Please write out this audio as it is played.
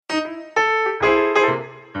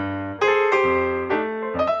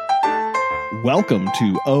Welcome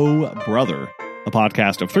to Oh Brother, a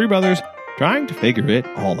podcast of three brothers trying to figure it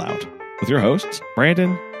all out, with your hosts,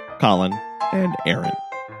 Brandon, Colin, and Aaron.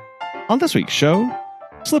 On this week's show,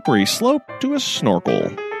 slippery slope to a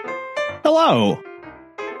snorkel. Hello!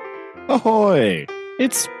 Ahoy!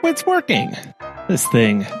 It's working, this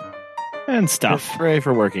thing, and stuff. Hooray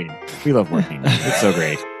for working. We love working. It's so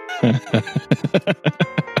great.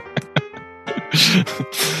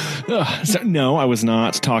 So, no, I was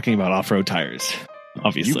not talking about off-road tires,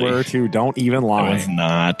 obviously. You were too. Don't even lie. I was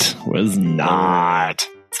not.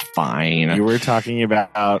 It's fine. You were talking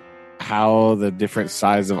about how the different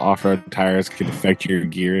size of off-road tires could affect your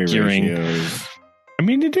gearing ratios. I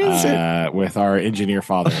mean, it is with our engineer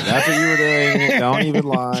father. That's what you were doing. Don't even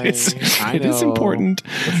lie. It is important.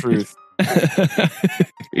 The truth.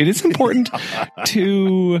 It is important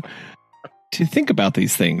to think about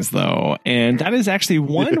these things, though, and that is actually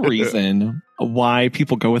one reason why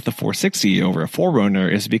people go with the 460 over a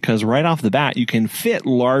 4Runner is because right off the bat you can fit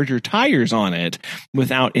larger tires on it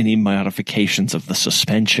without any modifications of the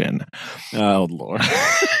suspension. Oh Lord!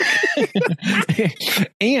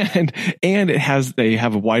 and they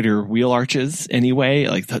have wider wheel arches anyway,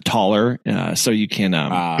 like the taller, so you can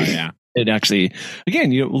yeah. It actually,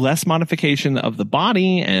 again, less modification of the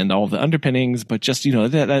body and all the underpinnings, but just,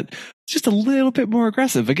 that just a little bit more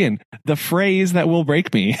aggressive. Again, the phrase that will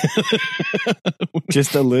break me.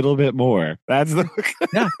 Just a little bit more. That's the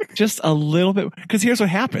yeah, just a little bit. Because here's what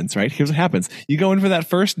happens, right? Here's what happens. You go in for that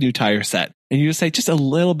first new tire set and you just say just a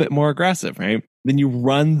little bit more aggressive, right? Then you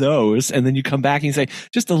run those and then you come back and you say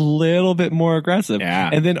just a little bit more aggressive. Yeah,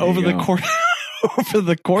 and then over the course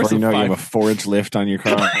of you have a 4-inch lift on your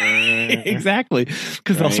car. Exactly,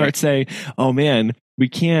 because they'll start saying, "Oh man, we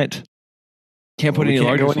can't put any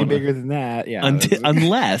larger, go any bigger than that." Yeah,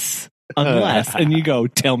 unless, and you go,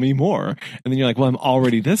 "Tell me more," and then you're like, "Well, I'm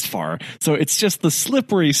already this far." So it's just the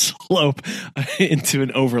slippery slope into an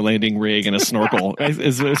overlanding rig and a snorkel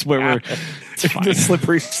is where we're. The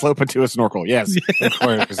slippery slope into a snorkel. Yes, of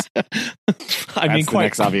course. I mean, the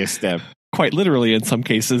next obvious step. Quite literally, in some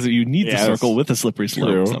cases, you need the snorkel with a slippery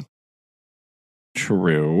slope.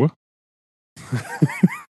 True.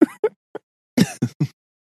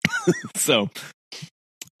 So,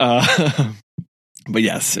 but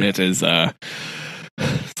yes, it is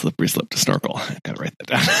slippery slope to snorkel. I gotta write that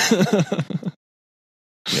down.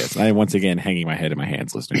 Yes, I am once again hanging my head in my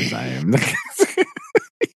hands, listeners. I am.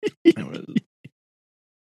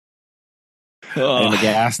 I'm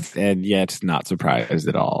aghast and yet not surprised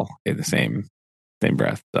at all in the same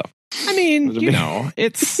breath. So, I mean,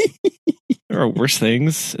 it's there are worse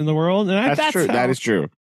things in the world, and that's true. That is true.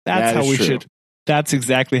 That's how we should. That's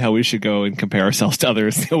exactly how we should go and compare ourselves to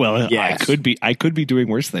others. Well, yes. I could be doing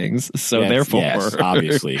worse things, so therefore,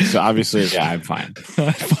 obviously, yeah, I'm fine.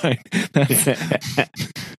 I'm fine.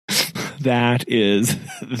 That is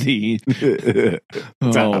the.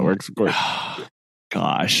 That's how it works, of course.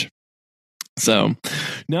 Gosh. So,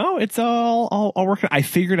 no, it's all working. I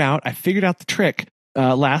figured out the trick.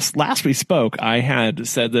 Last we spoke, I had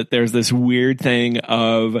said that there's this weird thing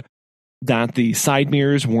of that the side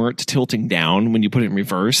mirrors weren't tilting down when you put it in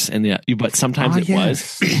reverse, but sometimes it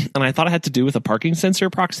was, and I thought it had to do with a parking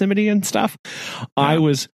sensor proximity and stuff. Yeah. I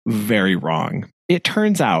was very wrong. It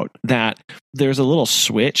turns out that there's a little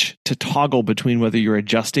switch to toggle between whether you're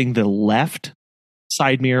adjusting the left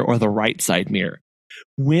side mirror or the right side mirror.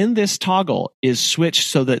 When this toggle is switched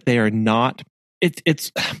so that they are not,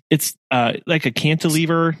 it's like a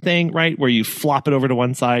cantilever thing, right? Where you flop it over to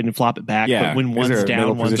one side and flop it back. Yeah. But when one's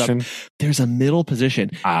down, one's up, there's a middle position.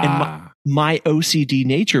 And my OCD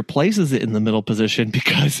nature places it in the middle position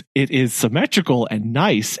because it is symmetrical and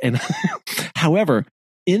nice. And however,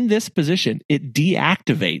 in this position, it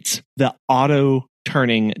deactivates the auto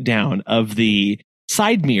turning down of the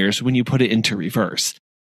side mirrors when you put it into reverse.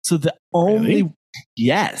 So the only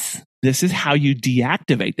yes, this is how you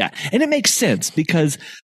deactivate that. And it makes sense because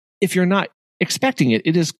if you're not expecting it,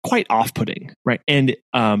 it is quite off-putting, right? And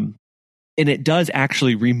it does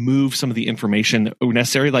actually remove some of the information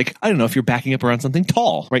necessary. Like, I don't know, if you're backing up around something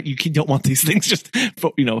tall, right? You don't want these things just,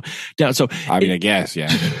 down. So I guess,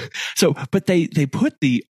 yeah. So, but they put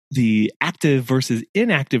the active versus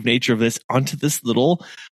inactive nature of this onto this little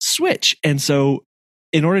switch. And so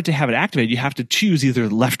in order to have it activated, you have to choose either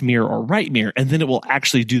left mirror or right mirror, and then it will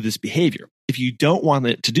actually do this behavior. If you don't want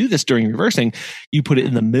it to do this during reversing, you put it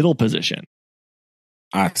in the middle position.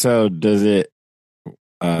 So does it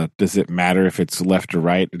matter if it's left or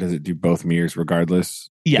right? Or does it do both mirrors regardless?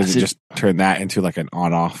 Yes. Does it just turn that into like an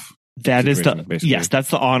on-off? That is yes, that's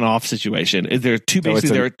the on-off situation. There are two. Basically,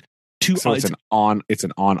 there are two. So it's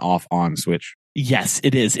an on-off-on switch. Yes,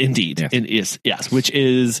 it is indeed. Yes. It is. Yes, which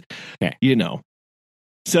is, Okay.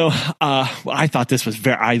 So I thought this was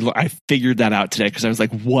I figured that out today because I was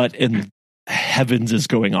like, what in heavens is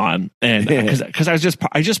going on? And because I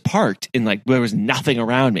just parked in like there was nothing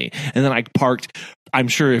around me, and then I parked. I'm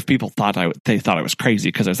sure if people thought they thought I was crazy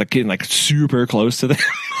because I was like getting like super close to them.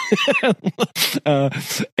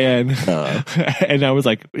 And I was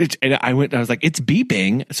like, I was like, it's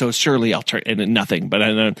beeping, so surely I'll turn, and nothing. But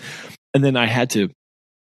and then I had to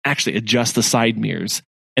actually adjust the side mirrors,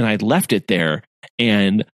 and I left it there,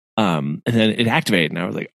 and then it activated, and I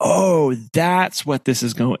was like, oh, that's what this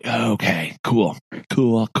is going. Okay, cool.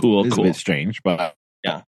 It's a bit strange, but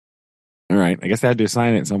yeah. All right, I guess I had to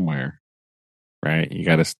assign it somewhere, right? You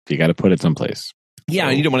got to put it someplace. Yeah,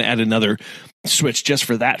 and you don't want to add another switch just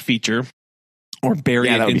for that feature, or bury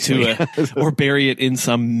it into or bury it in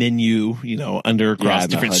some menu, under across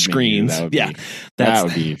different screens. That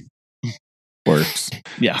would be worse.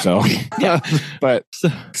 Yeah. So, but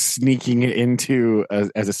sneaking it into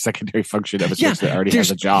as a secondary function of a switch that already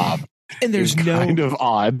has a job, and there's kind of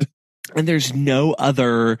odd, and there's no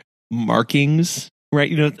other markings. Right,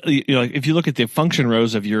 if you look at the function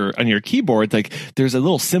rows on your keyboard, like there's a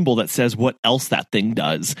little symbol that says what else that thing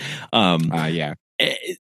does.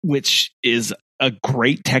 Which is a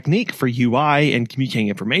great technique for UI and communicating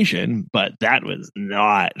information, but that was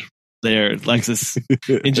not there. Lexus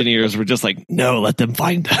engineers were just like, no, let them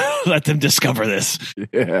discover this.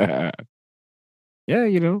 Yeah,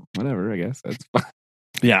 whatever. I guess that's fine.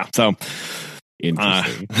 Yeah, so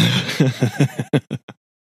interesting.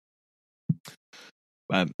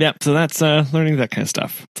 So that's learning that kind of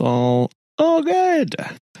stuff. It's all good.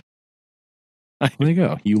 There you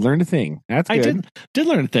go. You learned a thing. That's good. I did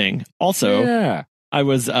learn a thing. Also, I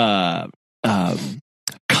was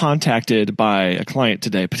contacted by a client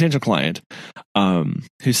today, potential client,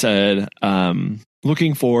 who said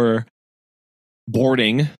looking for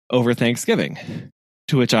boarding over Thanksgiving,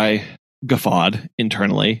 to which I guffawed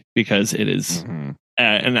internally because it is,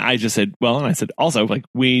 and I just said, well, and I said also, like,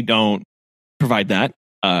 we don't provide that.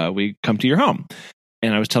 We come to your home.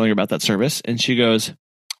 And I was telling her about that service, and she goes,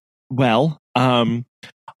 well, I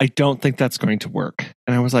don't think that's going to work.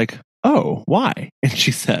 And I was like, oh, why? And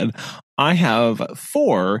she said, I have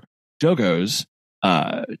 4 doggos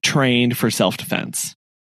trained for self-defense.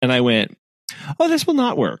 And I went, oh, this will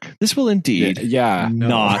not work. This will indeed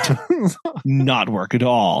not work at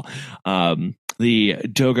all. The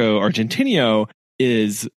Dogo Argentino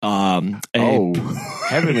is heavenly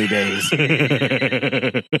days.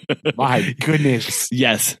 My goodness.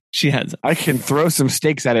 Yes, she has. I can throw some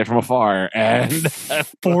stakes at it from afar, and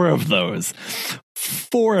 4 of those.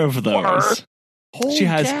 4 of those.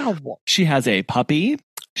 She has a puppy.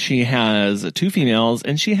 She has 2 females,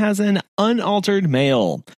 and she has an unaltered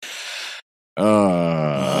male.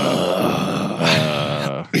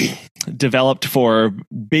 Developed for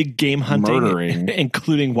big game hunting, murdering,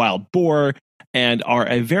 including wild boar, and are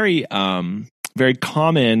a very very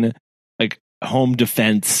common like home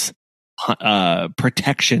defense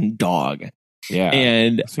protection dog. Yeah,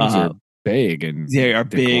 and things are big and they are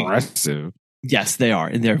big, aggressive. Yes, they are,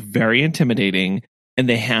 and they're very intimidating. And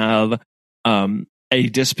they have a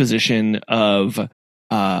disposition of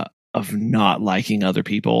not liking other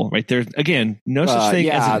people. Right there, again, no such thing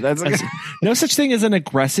no such thing as an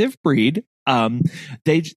aggressive breed.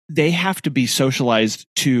 They have to be socialized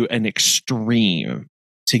to an extreme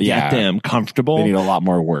to get them comfortable. They need a lot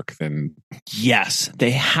more work than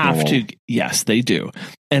they have to. Yes, they do.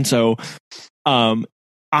 And so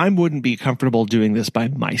I wouldn't be comfortable doing this by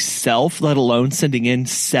myself, let alone sending in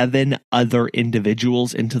 7 other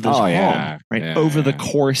individuals into this home over the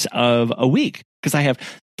course of a week, because I have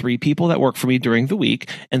 3 people that work for me during the week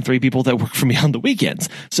and 3 people that work for me on the weekends.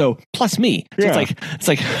 So plus me. So it's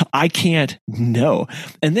like I can't know.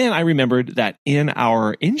 And then I remembered that in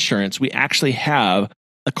our insurance, we actually have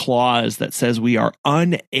a clause that says we are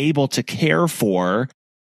unable to care for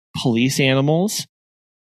police animals,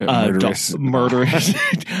 murderous.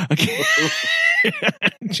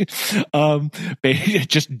 Just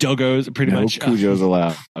doggos, pretty much. Cujos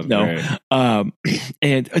allowed. No. Right.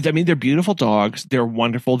 And I mean, they're beautiful dogs. They're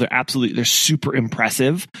wonderful. They're super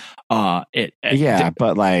impressive. But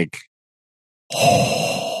like,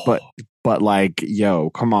 but like,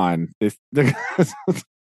 yo, come on.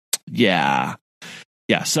 Yeah.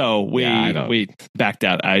 So we backed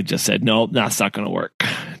out. I just said, no, that's not going to work.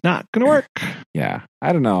 Not going to work. Yeah.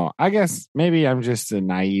 I don't know. I guess maybe I'm just a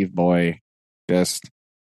naive boy, just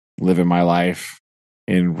living my life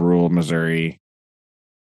in rural Missouri,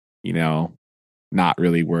 not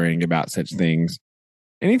really worrying about such things.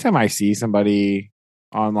 Anytime I see somebody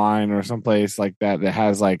online or someplace like that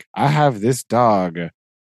has like, I have this dog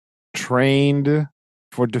trained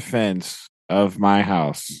for defense of my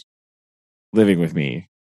house living with me,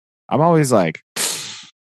 I'm always like,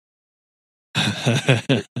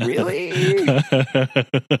 really?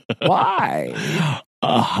 Why?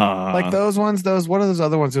 Like those ones, what are those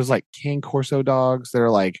other ones? There's like Cane Corso dogs that are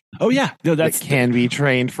like, oh yeah, no, that can be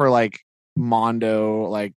trained for like Mondo,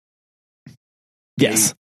 like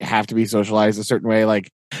yes, have to be socialized a certain way. Like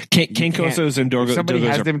Cane Corsos and Dogos. Somebody Dogos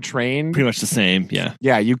has them trained, pretty much the same. Yeah,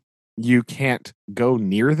 yeah. You can't go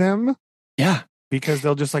near them. Yeah, because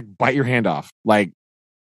they'll just like bite your hand off, like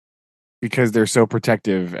because they're so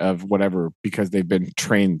protective of whatever. Because they've been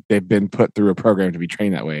trained, they've been put through a program to be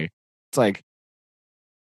trained that way. It's like,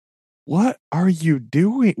 what are you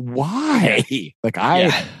doing? Why? Like,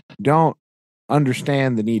 I don't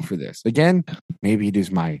understand the need for this. Again, maybe it is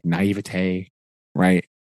my naivete, right?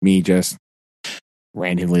 Me just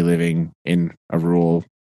randomly living in a rural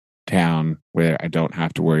town where I don't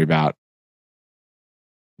have to worry about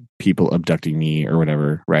people abducting me or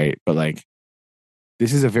whatever, right? But like,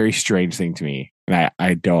 this is a very strange thing to me, and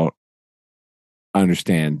I don't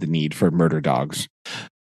understand the need for murder dogs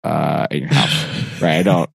in your house, right? I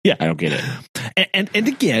don't get it. And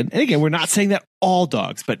again, we're not saying that all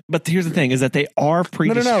dogs, but here's the thing: is that they are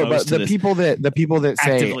predisposed. No. But to the people that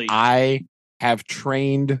actively. say I have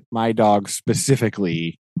trained my dog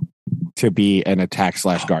specifically to be an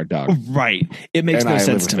attack/guard dog, right? It makes no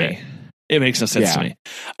sense to me. It makes no sense to me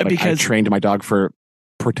because I trained my dog for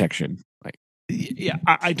protection. Like, yeah,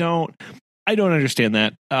 I don't understand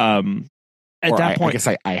that. At that point, I guess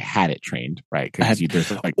I had it trained, right? Because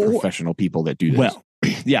there's like professional people that do this. Well,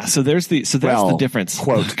 yeah. So there's the difference.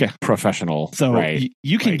 Quote professional. So right?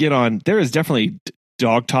 You can get on. There is definitely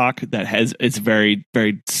dog talk that has. It's very,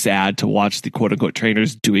 very sad to watch the quote unquote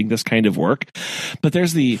trainers doing this kind of work. But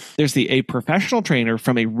there's a professional trainer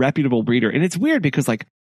from a reputable breeder, and it's weird because like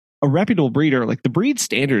a reputable breeder, like the breed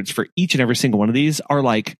standards for each and every single one of these are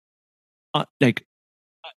like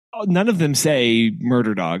none of them say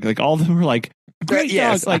murder dog. Like all of them are like great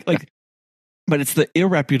dogs. Like, but it's the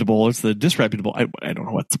irreputable. It's the disreputable. I don't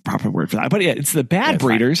know what's the proper word for that. But yeah, it's the bad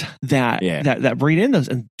breeders that breed in those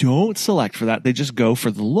and don't select for that. They just go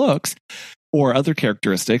for the looks or other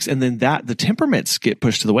characteristics, and then the temperaments get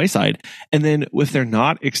pushed to the wayside. And then if they're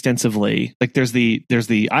not extensively, like there's the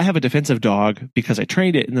I have a defensive dog because I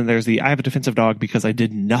trained it, and then there's the I have a defensive dog because I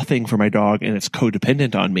did nothing for my dog and it's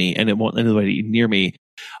codependent on me and it won't let anybody near me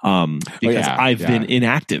because I've been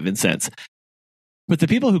inactive in sense. But the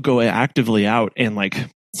people who go actively out and like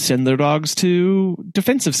send their dogs to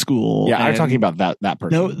defensive school. Yeah, I'm talking about that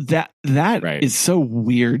person. No, that is so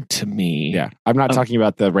weird to me. Yeah, I'm not talking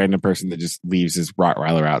about the random person that just leaves his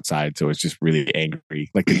Rottweiler outside, so it's just really angry,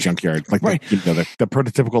 like the junkyard, like the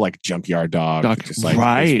prototypical like junkyard dog just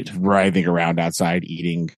like just writhing around outside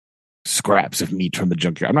eating scraps of meat from the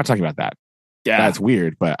junkyard. I'm not talking about that. Yeah, that's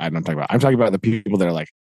weird, but I'm not talking about. I'm talking about the people that are like,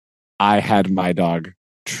 I had my dog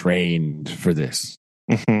trained for this.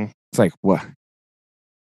 Mm-hmm. It's like, what?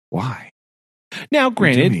 Why? Now,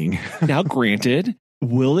 granted,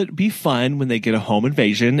 will it be fun when they get a home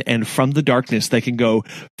invasion and from the darkness they can go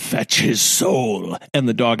fetch his soul and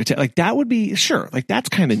the dog attack? Like that would be sure. Like that's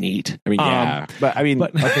kind of neat. I mean, yeah, but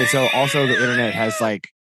okay. So also the internet has like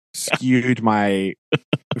skewed my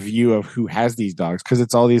view of who has these dogs because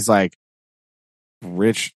it's all these like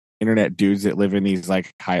rich internet dudes that live in these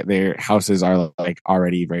like their houses are like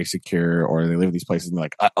already very secure, or they live in these places and they're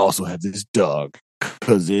like, I also have this dog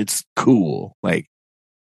because it's cool. Like,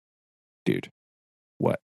 dude,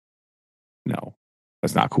 what? No,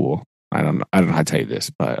 that's not cool. I don't know how to tell you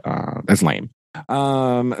this, but that's lame.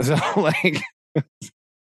 So like,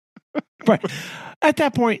 right at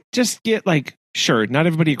that point, just get like, sure, not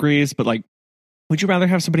everybody agrees, but like, would you rather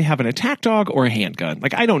have somebody have an attack dog or a handgun?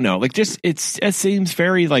 Like, I don't know. Like, just it seems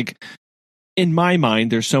very like, in my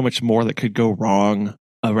mind, there's so much more that could go wrong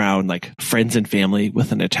around like friends and family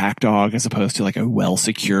with an attack dog as opposed to like a well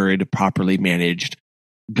secured, properly managed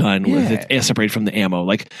gun with it separated from the ammo.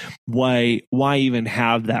 Like, why even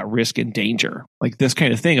have that risk and danger? Like this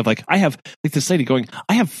kind of thing of like, I have like this lady going,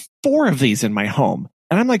 I have 4 of these in my home,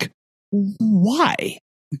 and I'm like, why?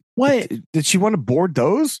 What did she want to board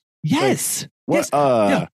those? Yes. Like, what? Yes.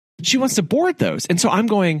 Yeah. She wants to board those. And so I'm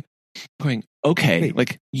going, okay, wait,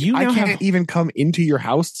 like I can't even come into your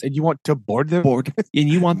house and you want to board them? And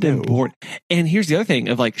you want them board. And here's the other thing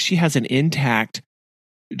of like, she has an intact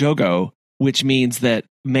dogo, which means that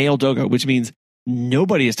male dogo, which means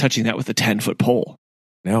nobody is touching that with a 10-foot pole.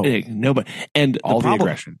 No. Nobody. And all the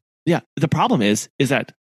aggression. Yeah. The problem is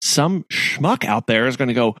that some schmuck out there is going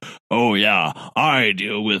to go, oh yeah, I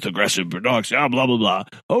deal with aggressive dogs, blah blah blah blah.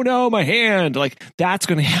 Oh no, my hand! Like that's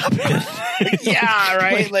going to happen. Yeah,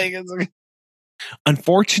 right.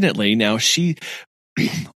 Unfortunately, now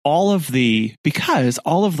all of the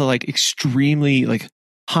like extremely like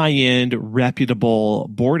high end reputable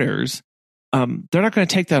boarders, they're not going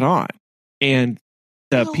to take that on, and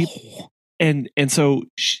the people. And so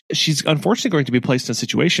she's unfortunately going to be placed in a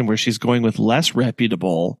situation where she's going with less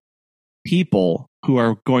reputable people who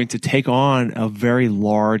are going to take on a very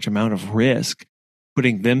large amount of risk,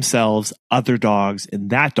 putting themselves, other dogs, and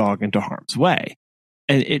that dog into harm's way.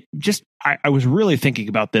 And it just, I was really thinking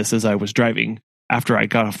about this as I was driving after I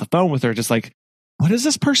got off the phone with her, just like, what does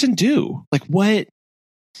this person do? Like,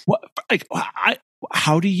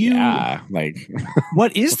 how do you,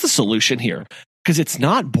 what is the solution here? Because it's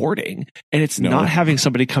not boarding and it's not having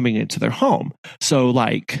somebody coming into their home. So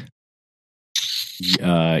like,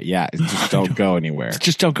 just don't go anywhere.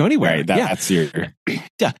 Just don't go anywhere. Right, that's your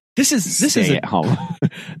This is at home.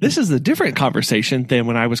 This is a different conversation than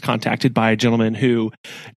when I was contacted by a gentleman who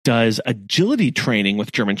does agility training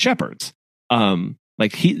with German Shepherds.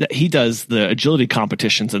 Like he does the agility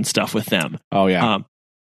competitions and stuff with them. Oh yeah.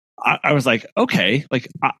 I was like, okay, like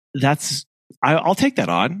I'll take that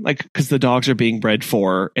on, like, because the dogs are being bred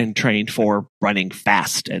for and trained for running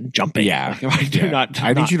fast and jumping. Yeah, like,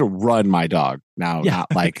 I need you to run my dog now,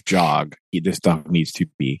 not like jog. This dog needs to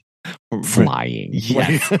be flying.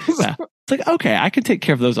 Yes. It's like, okay, I can take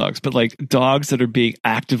care of those dogs, but like dogs that are being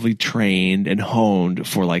actively trained and honed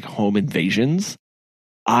for like home invasions,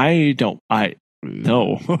 no.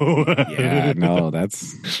 Yeah, no,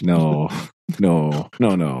 that's no.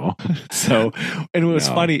 So, and what was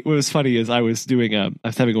funny is I was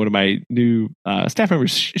having one of my new staff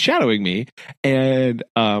members shadowing me, and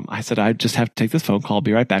I said, I just have to take this phone call. I'll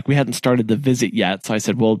be right back. We hadn't started the visit yet, so I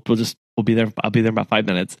said, we'll be there. I'll be there in about 5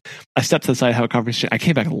 minutes. I stepped to the side, have a conversation. I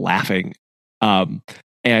came back laughing, and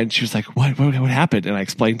she was like, "What happened?" And I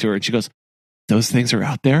explained to her, and she goes, "Those things are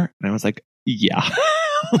out there." And I was like, "Yeah."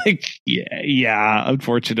 Like, yeah,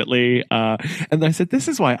 unfortunately. And I said, this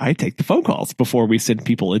is why I take the phone calls before we send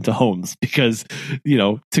people into homes, because,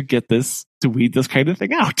 to weed this kind of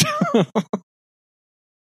thing out.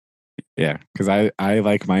 Yeah, because I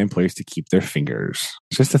like my employees to keep their fingers.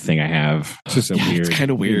 It's just a thing I have. It's just weird. It's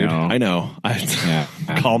kind of weird. I know.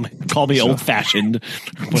 Call me old fashioned.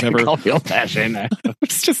 Whatever. Call me old fashioned.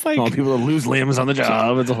 It's just like people to lose limbs on the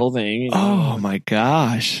job. It's a whole thing. Oh my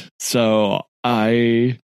gosh. So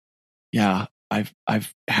I've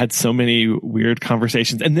had so many weird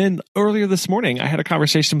conversations, and then earlier this morning I had a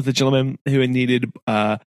conversation with a gentleman who needed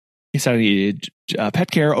pet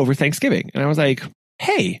care over Thanksgiving, and I was like,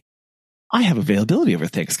 hey, I have availability over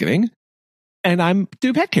Thanksgiving, and I'm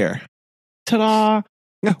doing pet care. Ta-da!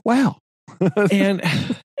 Wow.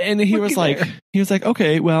 and he was like,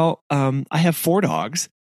 okay, well, I have 4 dogs,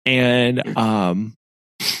 and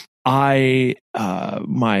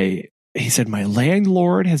he said, my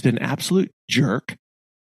landlord has been an absolute jerk,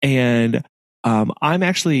 and I'm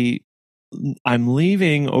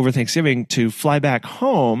leaving over Thanksgiving to fly back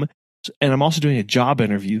home, and I'm also doing a job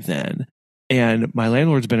interview then. And my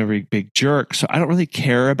landlord's been a really big jerk, so I don't really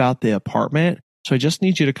care about the apartment, so I just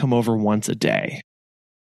need you to come over once a day.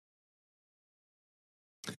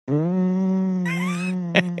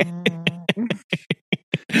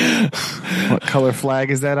 What color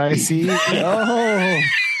flag is that I see? Oh.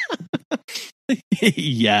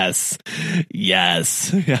 Yes.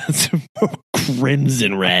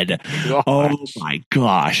 Crimson red. Gosh. Oh my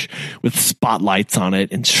gosh. With spotlights on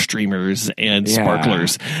it and streamers and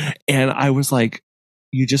sparklers. And I was like,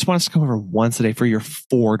 you just want us to come over once a day for your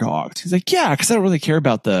 4 dogs? He's like, yeah, because I don't really care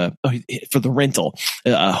about for the rental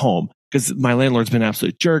home, because my landlord's been an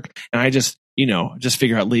absolute jerk, and I just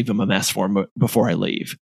figure out leave him a mess for him before I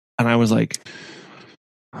leave. And I was like,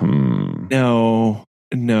 no,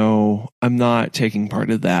 I'm not taking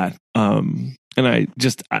part of that. And I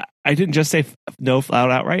didn't just say no flat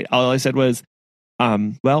outright. All I said was,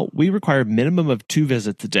 well, we require a minimum of 2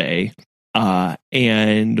 visits a day.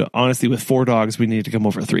 And honestly, with 4 dogs, we need to come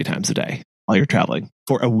over 3 times a day while you're traveling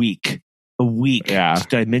for a week. Yeah.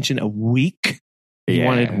 Did I mention a week? You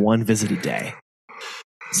wanted 1 visit a day.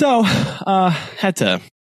 So, had to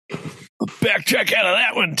backtrack out of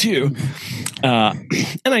that one too.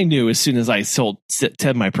 And I knew as soon as I told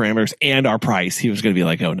Ted my parameters and our price, he was going to be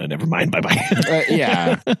like, oh no, never mind. Bye-bye.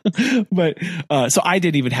 Yeah. But, so I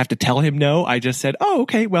didn't even have to tell him no. I just said, oh,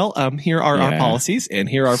 okay, well, here are our policies, and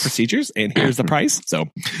here are procedures, and here's the price. So,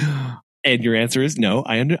 and your answer is no.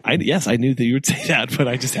 Yes, I knew that you would say that, but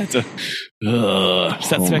I just had to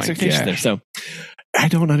set some expectations there. So I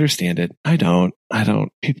don't understand it. I don't.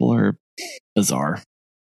 People are bizarre.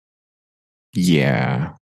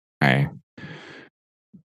 Yeah.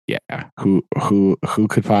 Yeah. Who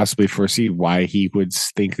could possibly foresee why he would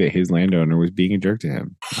think that his landowner was being a jerk to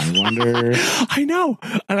him? I wonder. I know.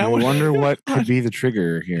 And I wonder what could be the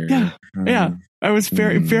trigger here. Yeah. Yeah. I was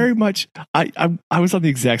very much. I was on the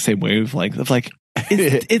exact same wavelength of like,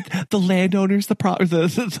 the landowner's the problem.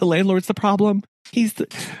 The landlord's the problem. That's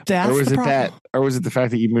the problem. Or was it the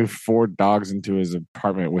fact that you moved 4 dogs into his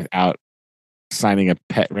apartment without signing a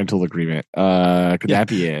pet rental agreement? Could that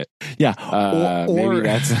be it? Yeah. Maybe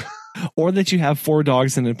that's. Or that you have 4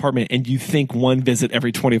 dogs in an apartment and you think one visit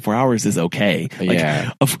every 24 hours is okay.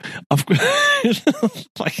 Yeah.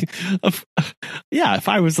 Yeah. If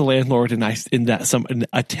I was the landlord and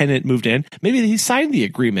a tenant moved in, maybe he signed the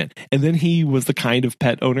agreement and then he was the kind of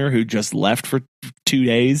pet owner who just left for 2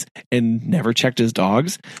 days and never checked his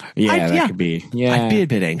dogs. Yeah, that could be. Yeah. I'd be a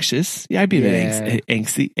bit anxious. Yeah, I'd be a bit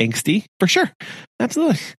angsty for sure.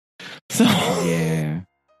 Absolutely. So yeah.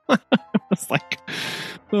 It's like,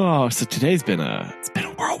 so today's been a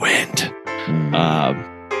whirlwind.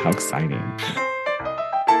 How exciting!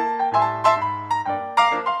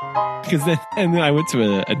 Because then I went to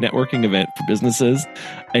a networking event for businesses,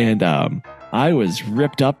 and I was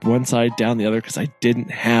ripped up one side down the other because I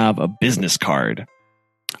didn't have a business card.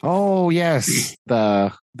 Oh yes,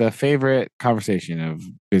 the favorite conversation of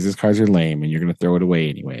business cards are lame, and you're going to throw it away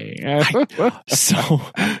anyway.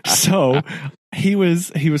 So he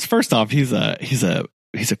was first off, he's a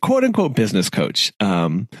quote unquote business coach.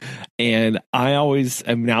 And I always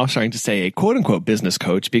am now starting to say a quote unquote business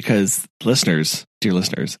coach because dear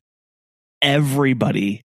listeners,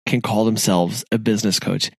 everybody can call themselves a business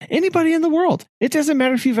coach. Anybody in the world. It doesn't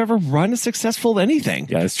matter if you've ever run a successful anything.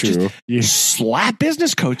 Yeah, that's true. Slap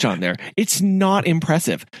business coach on there. It's not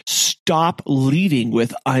impressive. Stop leading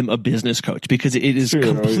with I'm a business coach because it is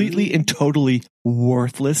completely and totally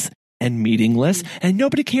worthless and meaningless, and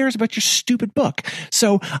nobody cares about your stupid book.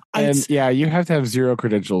 So, you have to have 0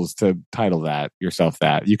 credentials to title that yourself.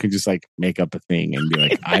 That you can just like make up a thing and be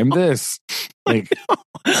like, "I'm this." Like,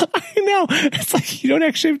 I know. It's like you don't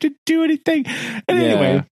actually have to do anything. And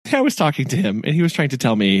anyway, I was talking to him, and he was trying to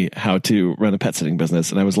tell me how to run a pet sitting business,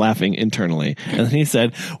 and I was laughing internally. And then he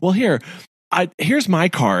said, "Well, here's my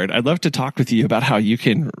card. I'd love to talk with you about how you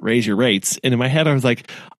can raise your rates." And in my head, I was like,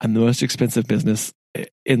 "I'm the most expensive business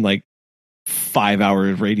in like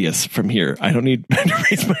 5-hour radius from here. I don't need to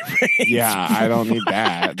raise my rates." Yeah, I don't need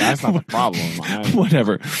that. That's not the problem.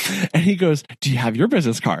 Whatever. And he goes, "Do you have your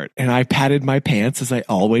business card?" And I patted my pants as I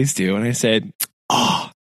always do. And I said, "Oh,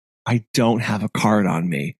 I don't have a card on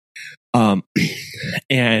me."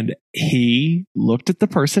 And he looked at the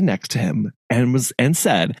person next to him and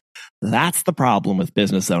said, "That's the problem with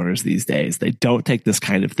business owners these days. They don't take this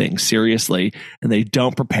kind of thing seriously and they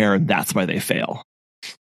don't prepare, and that's why they fail."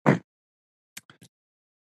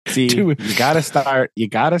 See, you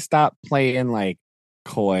gotta stop playing like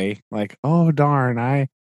coy, like, "Oh darn, I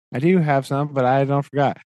do have some, but I don't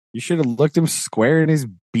forgot." You should have looked him square in his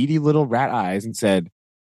beady little rat eyes and said,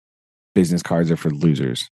 "Business cards are for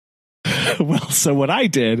losers." Well, so what I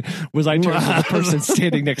did was I turned to the person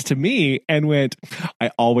standing next to me and went, "I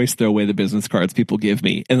always throw away the business cards people give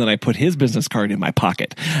me." And then I put his business card in my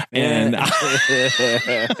pocket. And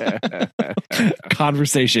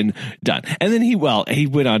conversation done. And then he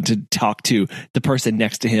went on to talk to the person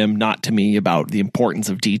next to him, not to me, about the importance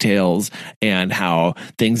of details and how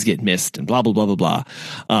things get missed and blah, blah, blah, blah, blah.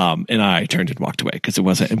 And I turned and walked away because it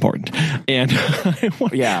wasn't important. And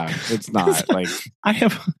yeah, it's not like I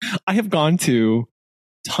have gone to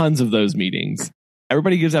tons of those meetings.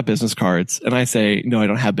 Everybody gives out business cards, and I say, "No, I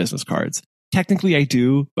don't have business cards." Technically, I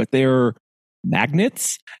do, but they're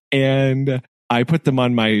magnets, and I put them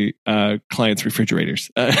on my clients'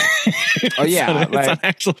 refrigerators. Oh yeah, it's an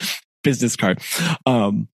actual business card.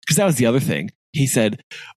 Because that was the other thing. He said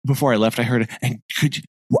before I left, I heard, "And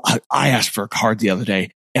I asked for a card the other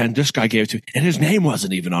day, and this guy gave it to me, and his name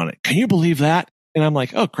wasn't even on it. Can you believe that?" And I'm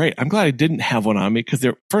like, "Oh, great. I'm glad I didn't have one on me because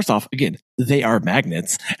they're, first off, again, they are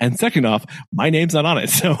magnets. And second off, my name's not on it."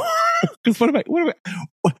 So, because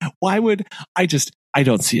why would I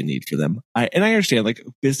don't see a need for them. And I understand like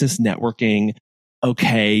business networking.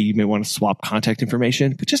 Okay. You may want to swap contact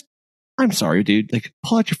information, but I'm sorry, dude, like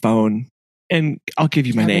pull out your phone and I'll give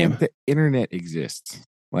you my name. The internet exists.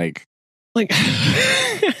 Like, like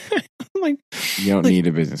you don't need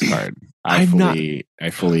a business card. I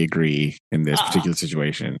fully agree in this particular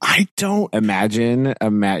situation. I don't imagine.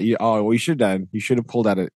 You should have pulled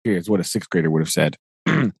out here's what a 6th grader would have said.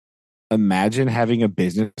 Imagine having a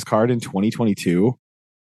business card in 2022.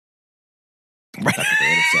 Right. That's what they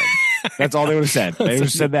would have said. That's all they would have said. They would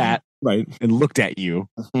have said that, right, and looked at you,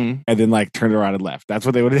 mm-hmm. and then like turned around and left. That's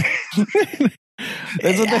what they would have.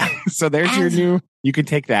 So there's your new. You can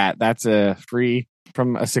take that. That's a free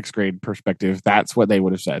from a 6th grade perspective. That's what they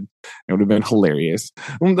would have said. It would have been hilarious.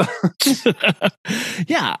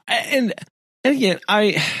 Yeah, and again,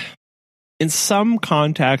 in some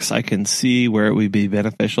contexts I can see where it would be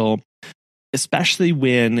beneficial, especially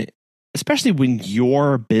when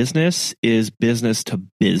your business is business to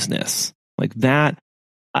business like that.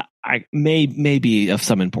 I may be of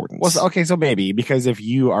some importance. Well, okay, so maybe because if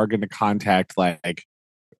you are going to contact like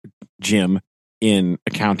Jim in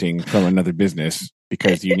accounting from another business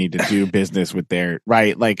because you need to do business with their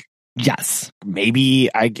right, like yes, maybe,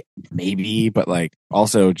 but like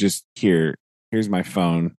also just here's my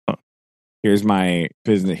phone, here's my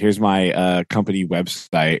business, here's my company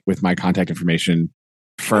website with my contact information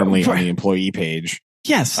firmly on the employee page.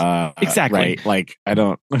 Yes, exactly. Right, like I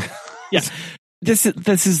don't. Yes. This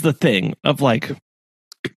is the thing of like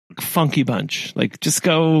Funky Bunch. Like just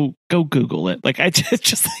go Google it. Like I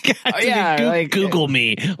just like Google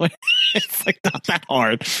me. Like it's like not that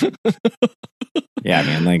hard. Yeah,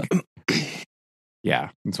 man. Like yeah,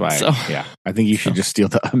 that's why. So, yeah, I think you should just steal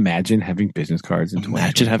the imagine having business cards in 2022.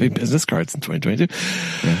 Imagine having business cards in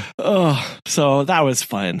 2022. Yeah. Oh, so that was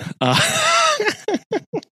fun.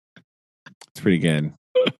 It's pretty good.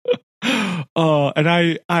 And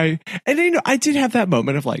I did have that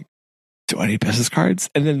moment of like, do I need business cards?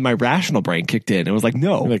 And then my rational brain kicked in and was like,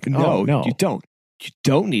 no, no, you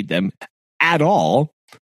don't need them at all.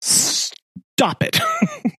 Stop it.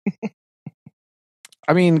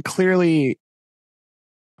 I mean, clearly.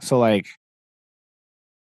 So like,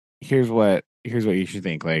 here's what you should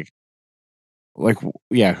think. Like,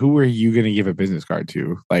 yeah, who are you going to give a business card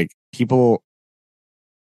to? Like, people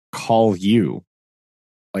call you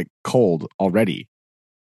like cold already.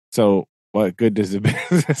 So what good does a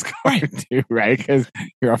business card do, right? Because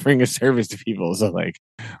you're offering a service to people. So like,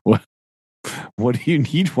 what do you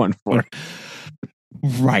need one for?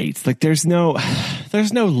 Right. Like there's no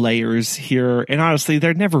layers here. And honestly,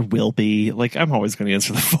 there never will be. Like I'm always going to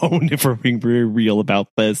answer the phone if we're being very real about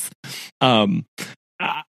this. And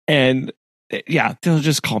yeah, they'll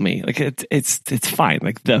just call me. Like it's fine.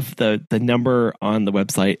 Like the number on the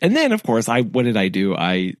website. And then of course what did I do?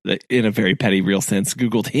 I, in a very petty real sense,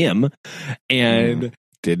 Googled him and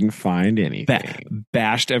didn't find anything.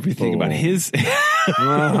 Bashed everything about his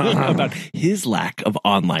about his lack of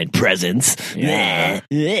online presence. Yeah.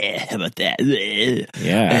 How about that?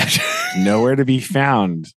 Yeah. Nowhere to be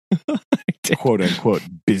found. Quote unquote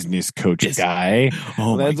business coach guy.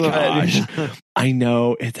 Oh my gosh. I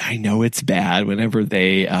know it's bad whenever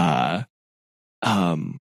they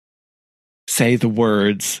say the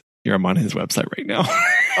words. Here, I'm on his website right now.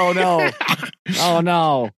 Oh no. Oh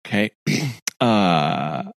no. Okay.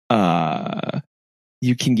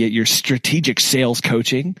 You can get your strategic sales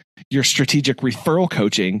coaching, your strategic referral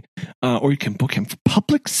coaching, or you can book him for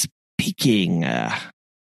public speaking.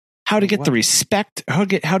 How to get the respect, how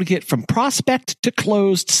to get from prospect to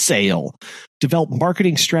closed sale. Develop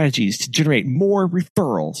marketing strategies to generate more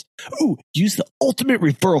referrals. Ooh, use the ultimate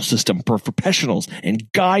referral system for professionals and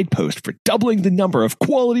guidepost for doubling the number of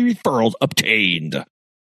quality referrals obtained.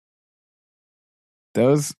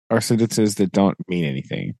 Those are sentences that don't mean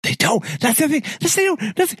anything. They don't. That's the thing.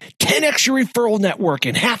 That's 10x your referral network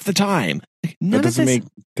in half the time. That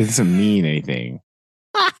doesn't mean anything.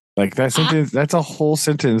 Like that sentence, that's a whole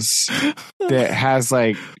sentence that has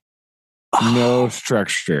like no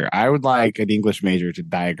structure. I would like an English major to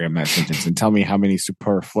diagram that sentence and tell me how many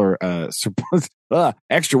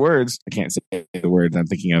extra words, I can't say the words I'm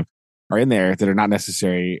thinking of, are in there that are not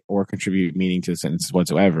necessary or contribute meaning to the sentence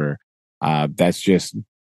whatsoever. It's just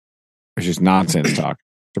nonsense talk.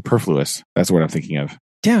 Superfluous. That's the word I'm thinking of.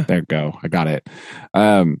 Yeah. There we go. I got it.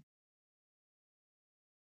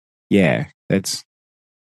 Yeah, that's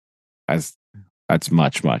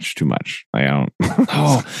much too much. I don't.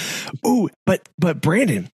 But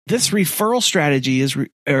Brandon, this referral strategy is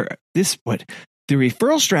the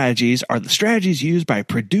referral strategies are the strategies used by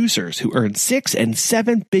producers who earn 6 and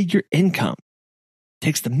 7 figure income.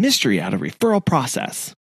 Takes the mystery out of referral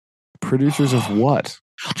process. Producers of what?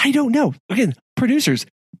 I don't know. Again, producers.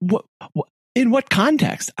 What in what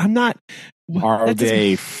context? I'm not. Are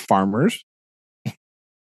they farmers?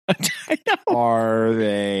 I know. Are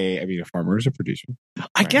they? I mean, a farmer is a producer.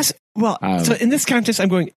 I guess. Well, so in this context, I'm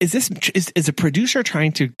going. Is a producer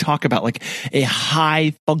trying to talk about like a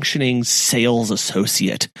high functioning sales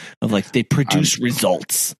associate of like they produce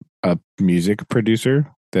results? A music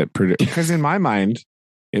producer that because in my mind,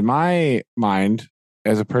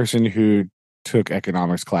 as a person who took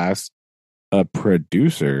economics class, a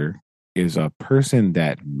producer is a person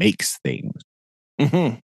that makes things,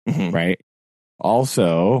 right?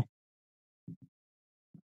 Also,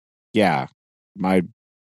 yeah, my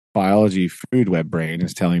biology food web brain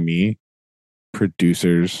is telling me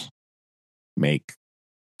producers make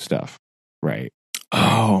stuff, right?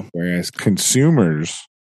 Oh, Whereas consumers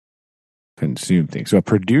consume things. So a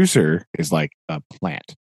producer is like a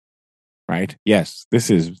plant, right? Yes, this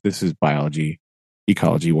is biology,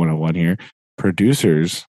 ecology 101 here.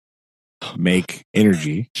 Producers make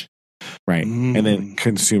energy, right? And then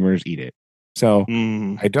consumers eat it. So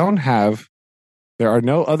there are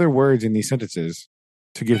no other words in these sentences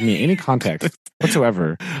to give me any context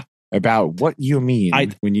whatsoever about what you mean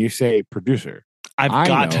when you say producer. I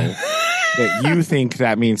know that you think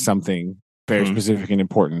that means something very specific and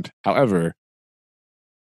important. However,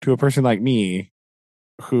 to a person like me,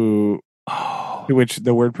 which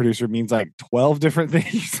the word producer means like 12 different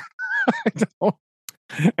things,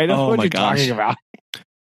 I don't know what you're talking about.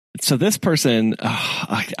 So this person,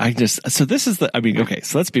 so this is okay,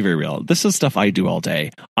 so let's be very real. This is stuff I do all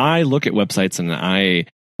day. I look at websites and I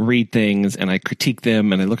read things and I critique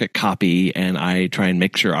them and I look at copy and I try and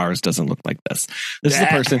make sure ours doesn't look like this. This is a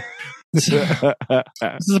person. This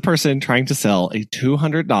is a person trying to sell a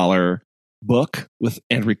 $200 book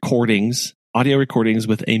and recordings, audio recordings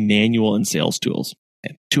with a manual and sales tools.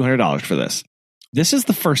 $200 for this. This is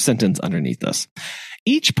the first sentence underneath this.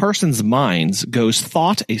 Each person's minds goes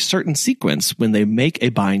thought a certain sequence when they make a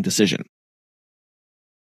buying decision.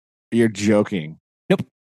 You're joking. Nope.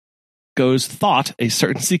 Goes thought a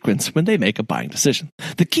certain sequence when they make a buying decision.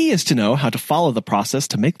 The key is to know how to follow the process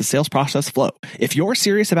to make the sales process flow. If you're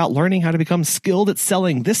serious about learning how to become skilled at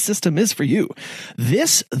selling, this system is for you.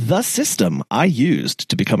 The system I used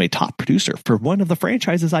to become a top producer for one of the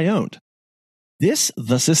franchises I owned. The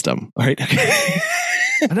system. All right.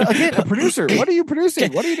 Again, a producer. What are you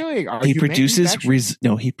producing? What are you doing? He produces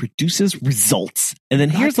results. And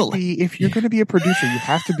then if you're going to be a producer, you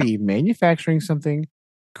have to be manufacturing something,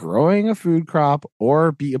 growing a food crop,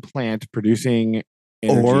 or be a plant producing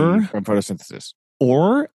energy from photosynthesis.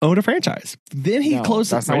 Or own a franchise. Then he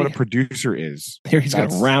closes. That's not what a producer is. Here he's going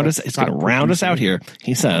to round us. He's going to round us out here.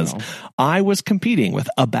 He says, "I was competing with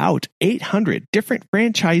about 800 different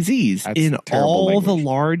franchisees in all the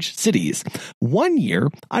large cities. One year,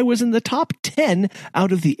 I was in the top 10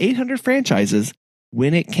 out of the 800 franchises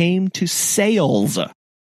when it came to sales.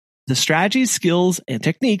 The strategies, skills, and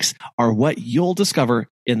techniques are what you'll discover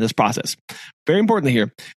in this process." Very importantly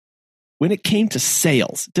here, when it came to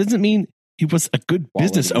sales, doesn't mean he was a good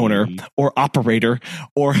business owner or operator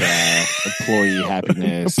or employee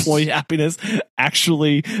happiness.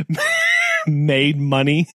 Actually made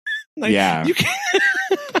money. Like, yeah. You can't.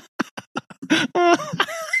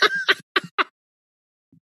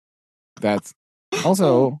 That's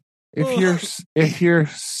also if you're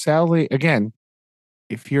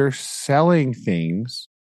selling things,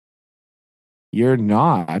 you're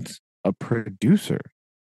not a producer.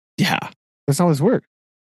 Yeah. That's not how this works.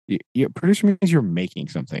 Producer means you're making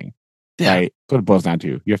something. Yeah. Right? That's what it boils down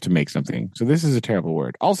to. You have to make something. So this is a terrible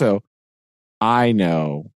word. Also, I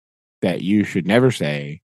know that you should never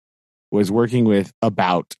say was working with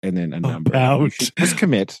about and then a number. You should just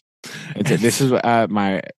commit. And say, this is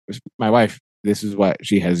my wife. This is what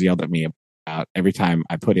she has yelled at me about every time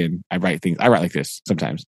I write things. I write like this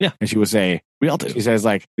sometimes. Yeah. And she will say, we all do. She says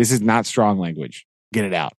like, this is not strong language. Get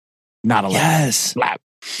it out. Not allowed. Yes. Slap.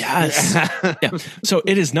 Yes. Yeah. So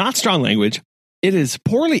it is not strong language. It is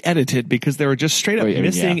poorly edited because they were just straight up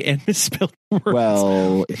missing and misspelled words.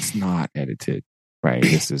 Well, it's not edited, right?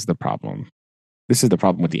 This is the problem. This is the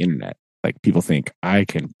problem with the internet. Like people think I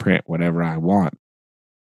can print whatever I want,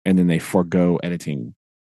 and then they forego editing.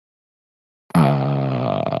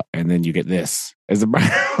 And then you get this as a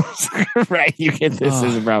problem, right? You get this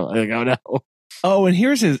as a problem. Like, oh no. Oh, and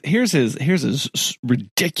here's his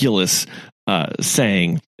ridiculous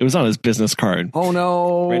saying. It was on his business card. Oh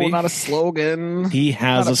no! Ready? Not a slogan. He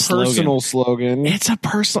has a personal slogan. It's a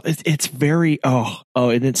personal. It's very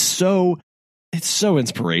and it's so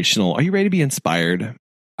inspirational. Are you ready to be inspired?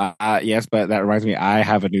 Yes, but that reminds me. I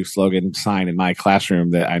have a new slogan sign in my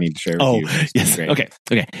classroom that I need to share with you. Yes. Okay.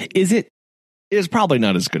 It's probably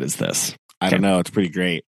not as good as this. I don't know. It's pretty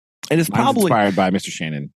great. And it's probably inspired by Mr.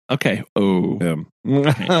 Shannon. Okay. Oh.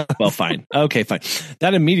 Okay. Well, fine. Okay, fine.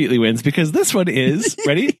 That immediately wins because this one is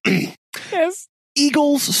ready. Yes.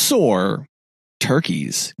 Eagles soar,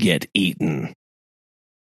 turkeys get eaten.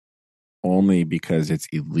 Only because it's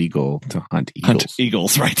illegal to hunt eagles. Hunt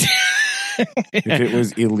eagles, right? If it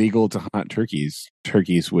was illegal to hunt turkeys,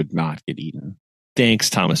 turkeys would not get eaten. Thanks,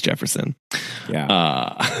 Thomas Jefferson. Yeah.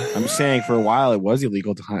 I'm saying for a while it was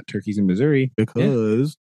illegal to hunt turkeys in Missouri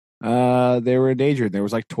because they were endangered. There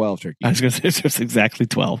was like 12 turkeys. I was going to say there's exactly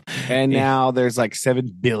 12. And now there's like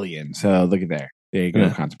 7 billion. So look at there. There you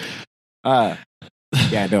go. I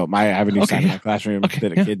have a new sign in my classroom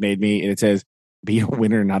that a kid made me, and it says, "Be a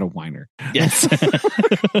winner, not a whiner." Yes.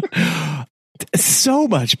 So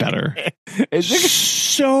much better.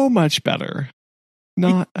 So much better.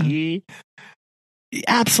 Not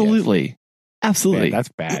absolutely. Yes. Absolutely. Man, that's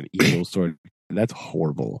bad. Evil sword. That's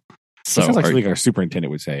horrible. So that sounds like something our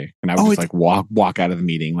superintendent would say. And I would just like walk out of the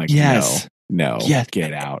meeting like, no,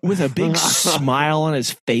 get out. With a big smile on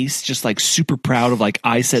his face, just like super proud of like,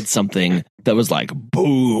 I said something that was like,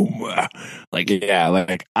 boom. Like, yeah,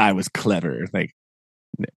 like I was clever. Like,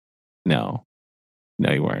 no,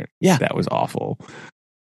 you weren't. Yeah. That was awful.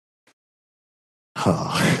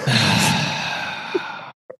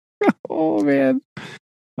 Oh man.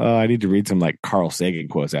 I need to read some like Carl Sagan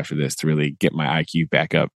quotes after this to really get my IQ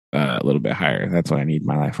back up a little bit higher. That's what I need in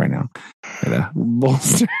my life right now.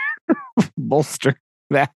 Bolster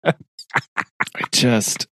that. It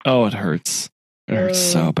hurts. It hurts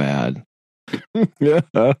so bad.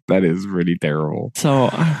 That is really terrible. So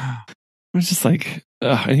I was just like,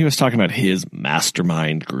 and he was talking about his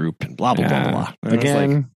mastermind group and blah, blah, blah, blah. And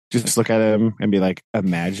again, just look at him and be like,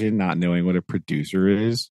 imagine not knowing what a producer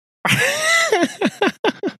is.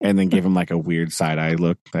 And then give him like a weird side eye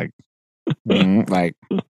look, like, like,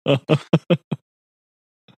 I'm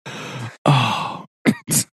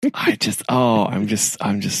just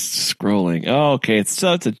scrolling. Oh, okay, it's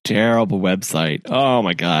such a terrible website. Oh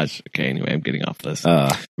my gosh. Okay, anyway, I'm getting off this.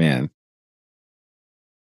 Man.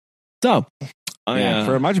 So,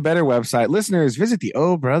 for a much better website, listeners, visit the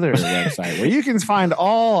Oh Brother website where you can find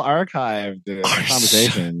all archived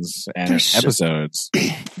conversations and episodes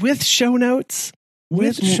with show notes.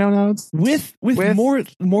 With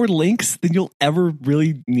more links than you'll ever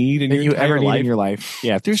really need in your life.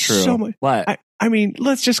 Yeah, there's true. So much. What? I mean,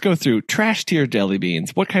 let's just go through trash tier jelly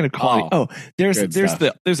beans. What kind of quality? There's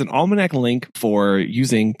an almanac link for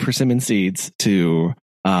using persimmon seeds to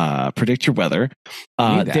predict your weather.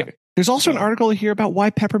 There's also an article here about why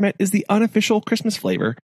peppermint is the unofficial Christmas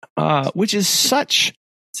flavor, which is such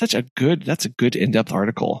a good in-depth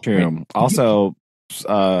article. True. Right? Also,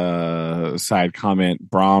 side comment,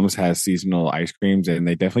 Brahms has seasonal ice creams and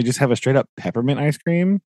they definitely just have a straight up peppermint ice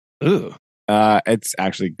cream. Ooh. It's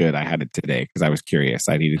actually good. I had it today because I was curious.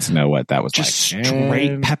 I needed to know what that was just like.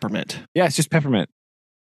 Straight peppermint. Yeah, it's just peppermint.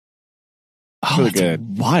 It's really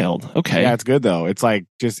good. Wild. Okay. Yeah, it's good though. It's like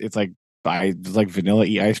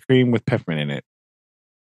vanilla-y ice cream with peppermint in it.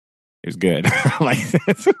 It was good. I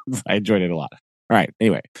enjoyed it a lot. All right.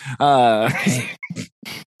 Anyway.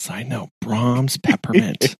 Side note, Brahms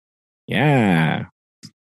peppermint. Yeah.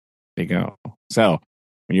 There you go. So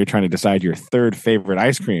when you're trying to decide your third favorite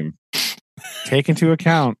ice cream, take into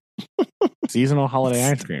account seasonal holiday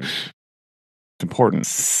ice cream. It's important.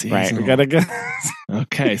 Right. We gotta go.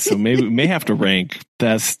 Okay, so maybe we may have to rank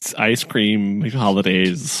best ice cream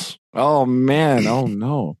holidays. Oh man. Oh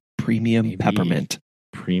no. Premium peppermint.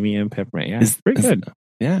 Yeah. It's pretty good.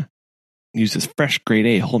 Yeah. Uses fresh grade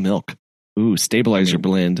A whole milk. Ooh, stabilizer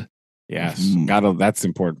blend. Yes. That's the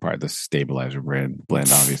important part. The stabilizer blend,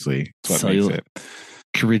 obviously. That's what makes it.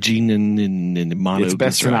 Carrageenan and mono. It's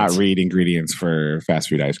best to not read ingredients for fast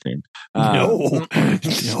food ice cream. No.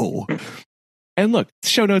 And look,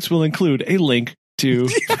 show notes will include a link to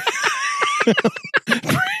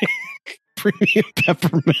premium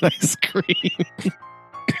peppermint ice cream.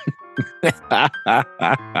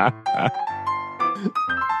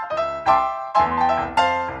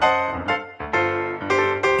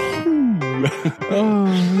 Oh,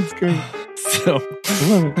 that's great. So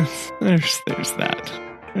there's that.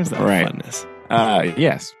 There's that funness.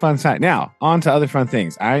 Yes, fun side. Now, on to other fun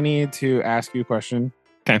things. I need to ask you a question.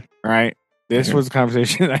 Okay. All right. This was a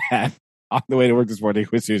conversation I had on the way to work this morning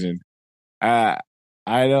with Susan. I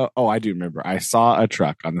do remember. I saw a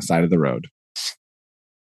truck on the side of the road.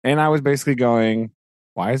 And I was basically going,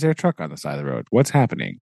 why is there a truck on the side of the road? What's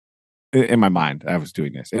happening? In my mind, I was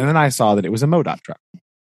doing this. And then I saw that it was a MoDOT truck.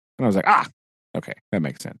 And I was like, okay, that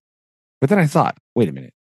makes sense. But then I thought, wait a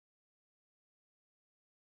minute.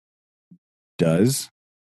 Does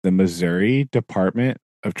the Missouri Department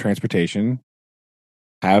of Transportation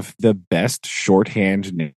have the best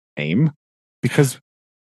shorthand name? Because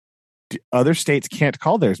other states can't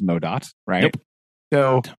call theirs MoDOT, right? Nope.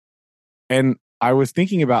 So, and I was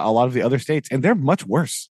thinking about a lot of the other states, and they're much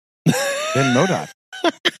worse than MoDOT,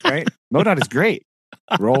 right? MoDOT is great.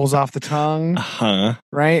 Rolls off the tongue,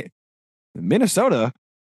 right? Minnesota,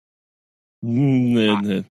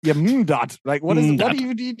 Dot. Like, what do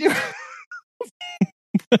you do?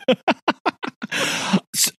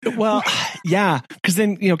 Well, yeah, because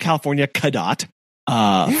then California Cadot,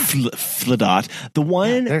 Fladot. The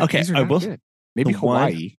one, okay, I will. Good. Maybe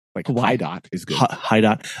Hawaii, like High Dot is good. High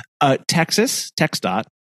Dot, Texas Tex Dot,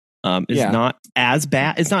 is not as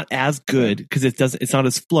bad. It's not as good because it's not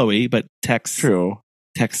as flowy. But Tex, true.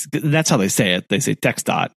 Tex. That's how they say it. They say Tex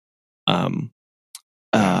Dot.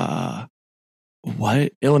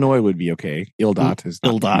 What? Illinois would be okay. Dot is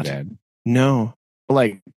not too bad. No, but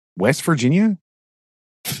like West Virginia.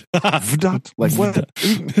 Dot. Like what?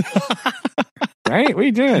 Right? What are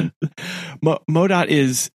you doing? MoDOT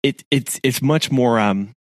is it's much more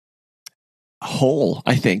whole,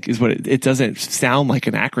 I think, is what it doesn't sound like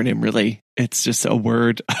an acronym really. It's just a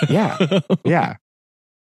word. Yeah.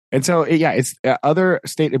 And so it's other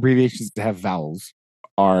state abbreviations that have vowels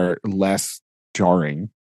are less jarring,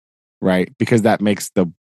 right? Because that makes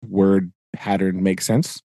the word pattern make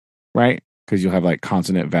sense, right? Because you'll have like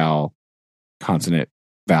consonant, vowel, consonant,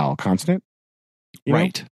 vowel, consonant,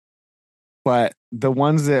 right? But the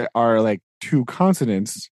ones that are like two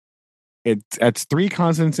consonants, it's three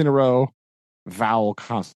consonants in a row, vowel,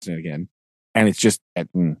 consonant again, and it's just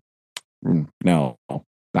no,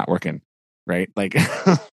 not working, right? Like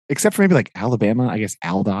except for maybe like Alabama, I guess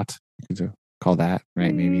Aldot, you could call that,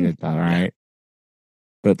 right? Maybe that's all right.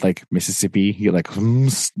 But like Mississippi, you get like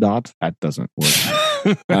dot, that doesn't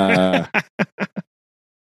work.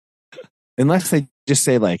 Unless they just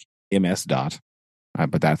say like MS dot,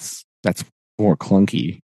 but that's more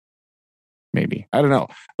clunky. Maybe, I don't know.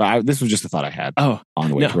 But this was just a thought I had. On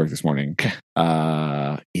the way to work this morning.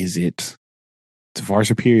 Is it's a far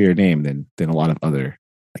superior name than a lot of other,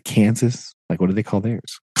 like Kansas? Like what do they call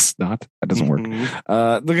theirs? Snot. That doesn't work.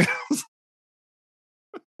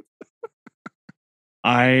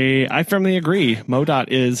 I firmly agree. MoDOT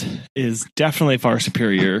is definitely far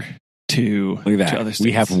superior to other states.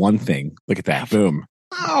 We have one thing. Look at that. Boom.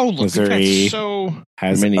 Oh, look, Missouri so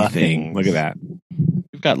has many things. Things. Look at that.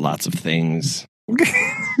 We've got lots of things.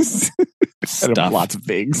 Lots of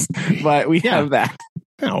things. But we have that.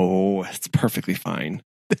 No, it's perfectly fine.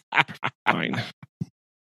 Fine.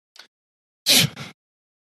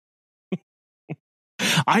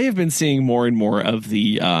 I have been seeing more and more of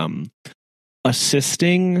the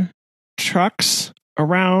assisting trucks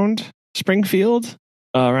around Springfield,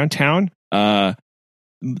 around town.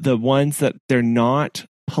 The ones that they're not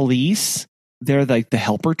police, they're like the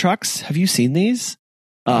helper trucks. Have you seen these?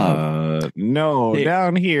 No,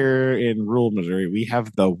 down here in rural Missouri, we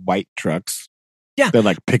have the white trucks. Yeah, they're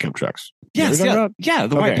like pickup trucks. Yes, the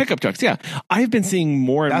white pickup trucks. Yeah, I've been seeing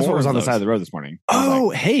more and more. That's what was on those. The side of the road this morning.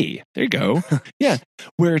 Hey, there you go. Yeah,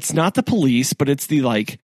 where it's not the police, but it's the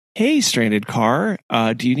like, hey, stranded car,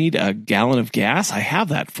 do you need a gallon of gas? I have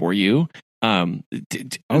that for you.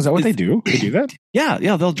 Is that what they do? They do that? Yeah,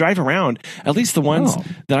 they'll drive around. At least the ones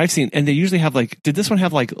that I've seen, and they usually have like. Did this one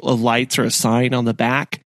have like lights or a sign on the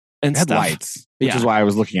back and stuff? Lights, which is why I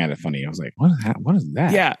was looking at it funny. I was like, "What is that? What is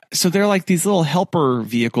that?" Yeah, so they're like these little helper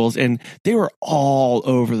vehicles, and they were all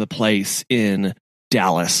over the place in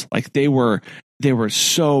Dallas. Like there were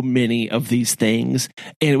so many of these things,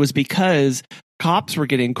 and it was because cops were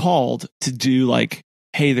getting called to do like,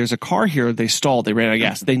 hey, there's a car here. They stalled. They ran out of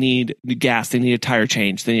gas. They need gas. They need a tire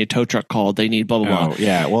change. They need a tow truck called. They need blah, blah, blah.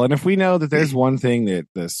 Yeah. Well, and if we know that there's one thing that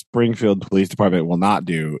the Springfield Police Department will not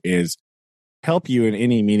do is help you in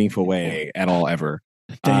any meaningful way at all ever.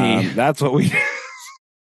 That's what we do.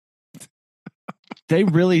 They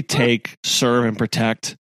really take serve and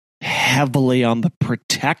protect heavily on the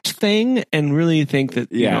protect thing and really think that,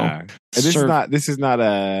 this is not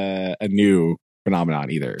a new phenomenon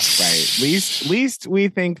either, right? Least we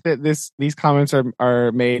think that these comments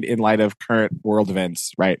are made in light of current world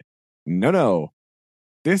events, right? No.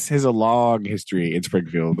 This has a long history in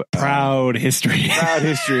Springfield. Proud history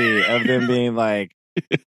of them being like,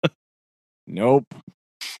 nope.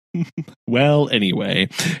 Well, anyway.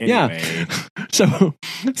 Yeah. So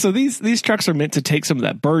these trucks are meant to take some of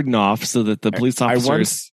that burden off so that the police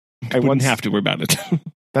officers wouldn't have to worry about it.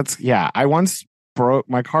 I once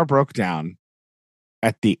my car broke down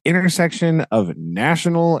at the intersection of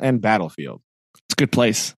National and Battlefield. It's a good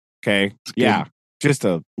place. Okay. Yeah. Just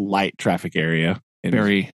a light traffic area.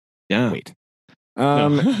 Wait.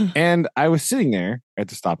 And I was sitting there at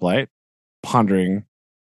the stoplight pondering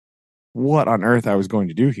what on earth I was going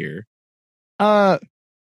to do here. And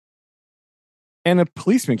a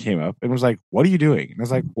policeman came up and was like, "What are you doing?" And I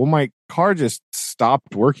was like, "Well, my car just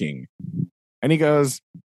stopped working." And he goes,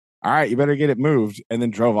 "All right, you better get it moved," and then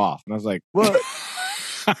drove off. And I was like, "What?"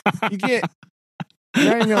 You're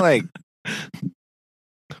not even like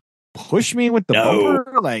push me with the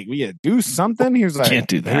bumper? Like, we gotta do something? He was like, can't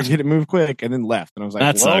do that. Better get it moved quick, and then left. And I was like,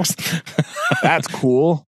 That well, sucks. that's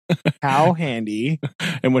cool. How handy.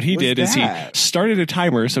 And what he did is he started a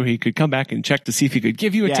timer so he could come back and check to see if he could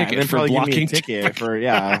give you a ticket for blocking. Ticket for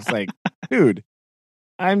I was like, dude,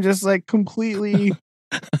 I'm just like completely.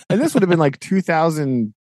 And this would have been like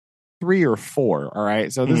 2003 or 4. All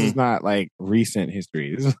right, so this is not like recent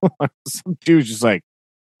history. This is some dude's just like,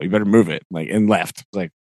 well, you better move it, like, and left.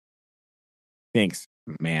 Like, thanks,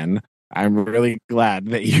 man. I'm really glad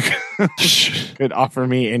that you could offer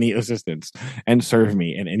me any assistance and serve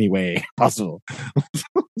me in any way possible.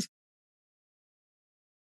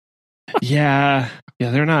 Yeah,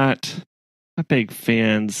 they're not big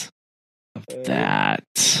fans of that.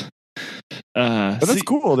 But that's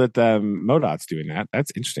cool that MoDOT's doing that.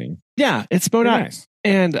 That's interesting. Yeah, it's MoDOT, nice.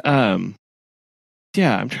 And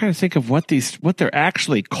yeah, I'm trying to think of what they're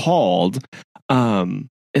actually called.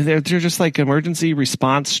 They're just like emergency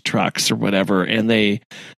response trucks or whatever, and they're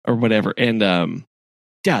kind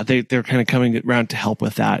of coming around to help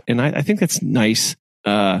with that, and I think that's nice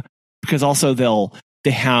because also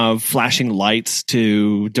they have flashing lights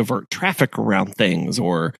to divert traffic around things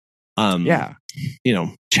or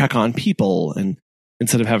check on people, and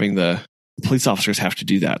instead of having the police officers have to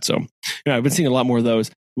do that. So I've been seeing a lot more of those,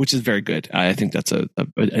 which is very good. I think that's a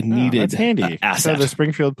needed that's handy asset. So the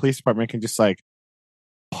Springfield Police Department can just like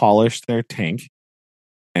polish their tank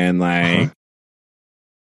and like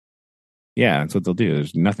that's what they'll do.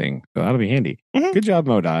 There's nothing, so that'll be handy. Good job,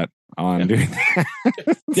 MoDOT, on doing that.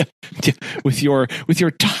 with your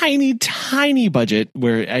tiny budget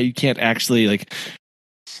where you can't actually like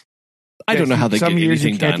I don't know how they some get years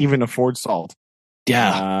anything you can't done. even afford salt.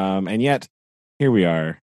 And yet here we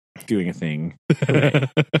are doing a thing.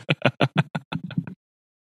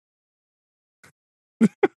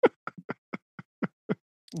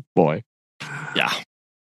 Boy. Yeah.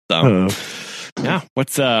 So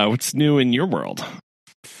what's new in your world?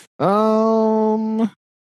 Not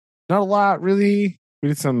a lot really. We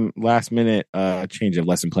did some last minute change of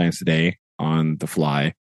lesson plans today on the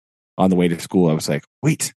fly. On the way to school, I was like,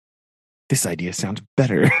 wait, this idea sounds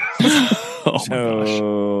better. Oh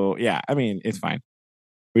my gosh. Yeah, I mean, it's fine.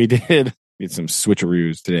 We did some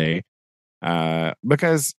switcheroos today.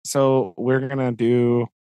 Because we're gonna do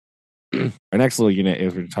our next little unit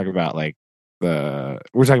is we're talking about like we're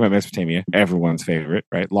talking about Mesopotamia, everyone's favorite,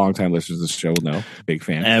 right? Longtime listeners of the show will know, big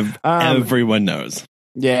fan. Everyone knows.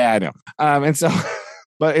 Yeah, I know. And so,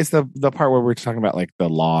 but it's the part where we're talking about like the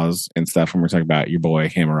laws and stuff, when we're talking about your boy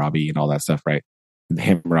Hammurabi and all that stuff, right? The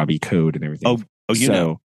Hammurabi Code and everything.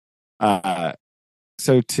 But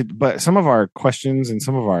some of our questions and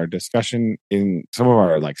some of our discussion in some of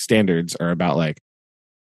our like standards are about like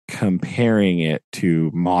comparing it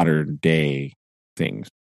to modern day things,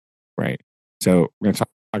 right? So we're going to talk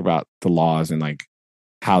about the laws and like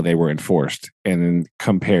how they were enforced, and then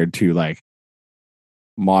compared to like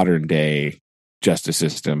modern day justice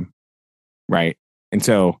system, right? And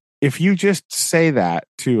so if you just say that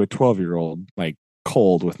to a 12-year-old like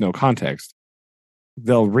cold with no context,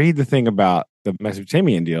 they'll read the thing about the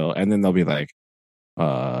Mesopotamian deal and then they'll be like,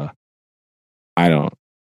 I don't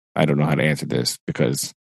know how to answer this,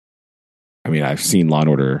 because I mean, I've seen Law and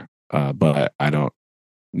Order, but I don't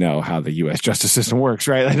know how the U.S. justice system works,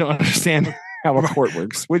 right? I don't understand how a court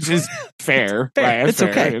works, which is fair. Right? It's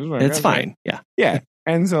okay. It's fine. Yeah. Yeah.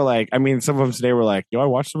 And so, like, I mean, some of them today were like, I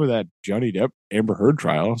watched some of that Johnny Depp Amber Heard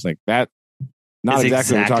trial. I was like, that, not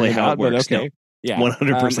exactly what we're talking about, but okay. No. Yeah.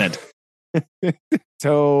 100%.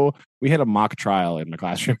 So we had a mock trial in the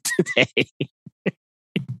classroom today.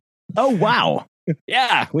 Oh, wow.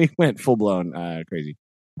 Yeah. We went full blown crazy.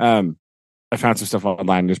 I found some stuff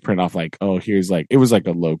online and just print off like, here's like, it was like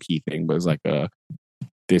a low key thing, but it was like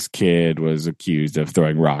this kid was accused of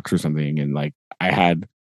throwing rocks or something. And like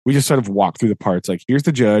we just sort of walked through the parts, like, here's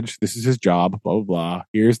the judge, this is his job, blah, blah, blah.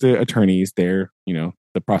 Here's the attorneys, the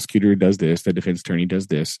prosecutor does this, the defense attorney does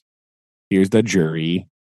this. Here's the jury,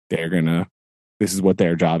 this is what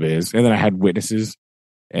their job is. And then I had witnesses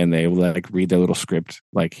and they would like read their little script,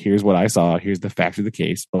 like, here's what I saw, here's the facts of the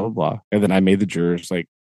case, blah, blah, blah. And then I made the jurors like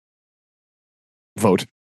vote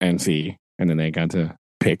and see, and then they got to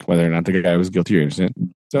pick whether or not the guy was guilty or innocent.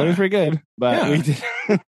 So it was pretty good, but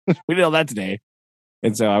we did all that today.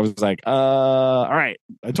 And so I was like, all right.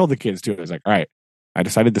 I told the kids too. I was like, all right, I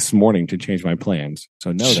decided this morning to change my plans.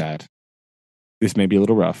 So know that this may be a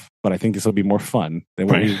little rough, but I think this will be more fun than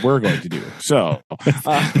what we were going to do. So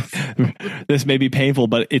this may be painful,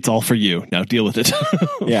 but it's all for you. Now deal with it.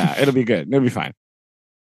 Yeah, it'll be good. It'll be fine.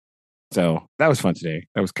 So that was fun today.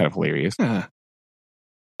 That was kind of hilarious.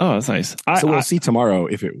 Oh, that's nice. So we'll see tomorrow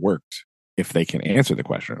if it worked, if they can answer the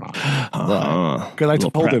question or not. Because I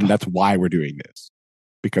told them that's why we're doing this.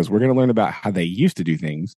 Because we're going to learn about how they used to do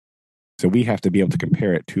things. So we have to be able to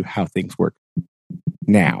compare it to how things work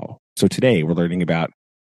now. So today we're learning about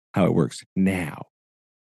how it works now.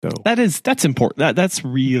 So that's important. That's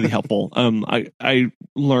really helpful. I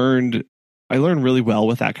learned really well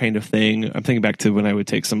with that kind of thing. I'm thinking back to when I would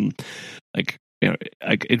take some like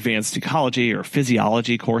advanced ecology or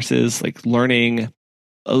physiology courses, like learning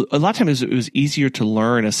a lot of times it was easier to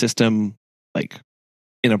learn a system like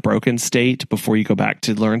in a broken state before you go back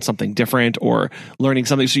to learn something different or learning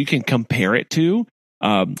something so you can compare it to.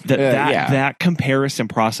 That comparison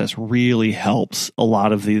process really helps a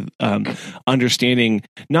lot of the understanding,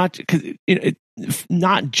 not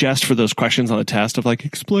just for those questions on the test of like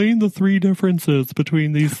explain the 3 differences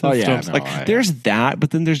between these systems. There's that,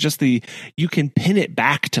 but then there's just you can pin it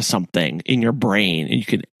back to something in your brain and you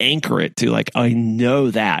can anchor it to like, I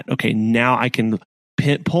know that. Okay, now I can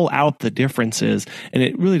pull out the differences, and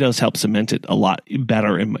it really does help cement it a lot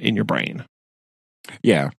better in your brain.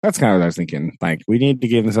 Yeah, that's kind of what I was thinking. Like, we need to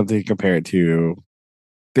give them something to compare it to.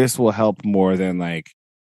 This will help more than like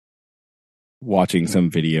watching some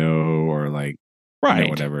video or like,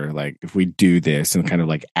 whatever. Like, if we do this and kind of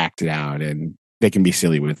like act it out, and they can be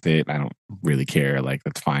silly with it, I don't really care. Like,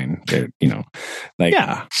 that's fine. They're, they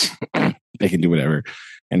can do whatever.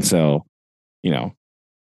 And so,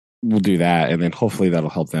 we'll do that, and then hopefully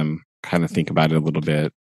that'll help them kind of think about it a little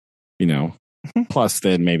bit. Plus,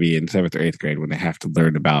 then maybe in 7th or 8th grade, when they have to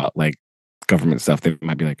learn about like government stuff, they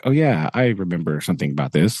might be like, "Oh yeah, I remember something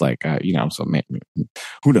about this." Like, so maybe,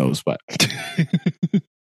 who knows? But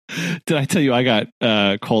did I tell you I got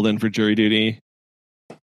called in for jury duty?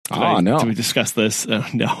 No. Did we discuss this?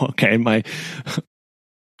 No. Okay, my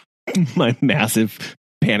massive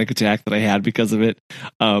panic attack that I had because of it,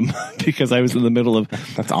 because I was in the middle of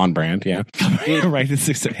that's on brand, yeah. Right.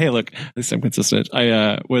 Hey, look, at least I'm consistent.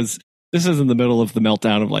 This is in the middle of the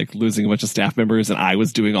meltdown of like losing a bunch of staff members, and I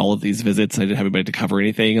was doing all of these visits. I didn't have anybody to cover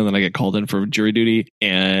anything, and then I get called in for jury duty,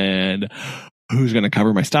 and who's going to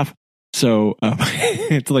cover my stuff? So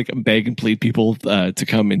it's like beg and plead people to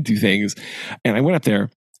come and do things, and I went up there.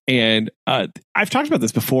 And I've talked about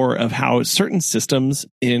this before of how certain systems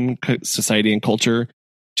in society and culture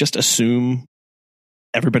just assume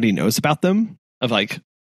everybody knows about them. Of like,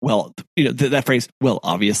 well, that phrase, well,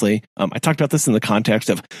 obviously. I talked about this in the context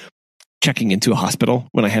of checking into a hospital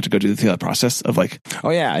when I had to go do the process of like,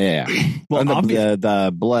 oh yeah. Well, the blood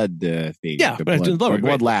thing, the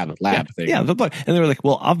blood lab thing, yeah, the blood, and they were like,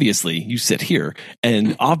 well, obviously you sit here,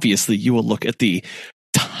 and obviously you will look at the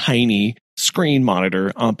tiny screen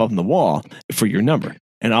monitor up on the wall for your number,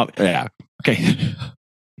 and okay.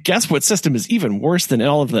 Guess what system is even worse than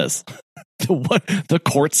all of this? The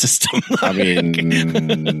court system. I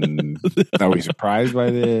mean, are we surprised by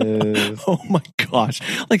this? Oh my gosh!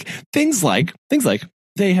 Like things like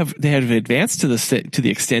they have advanced to the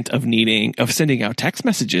extent of sending out text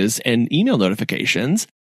messages and email notifications.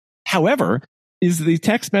 However, is the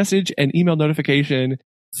text message and email notification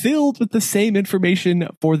filled with the same information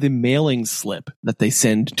for the mailing slip that they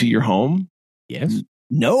send to your home? Yes.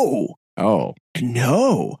 No. Oh.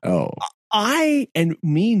 No. Oh. I and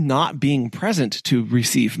me not being present to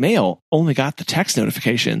receive mail only got the text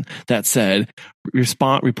notification that said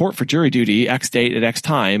report for jury duty X date at X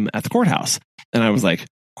time at the courthouse. And I was like,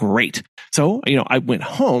 great. So, I went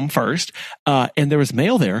home first, and there was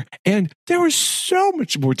mail there, and there was so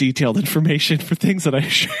much more detailed information for things that I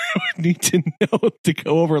sure would need to know to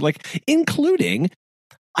go over, like including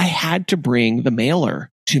I had to bring the mailer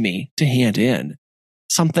to me to hand in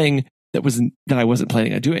something that I wasn't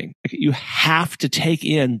planning on doing. Like, you have to take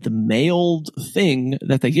in the mailed thing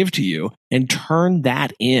that they give to you and turn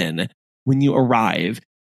that in when you arrive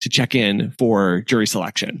to check in for jury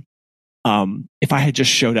selection. If I had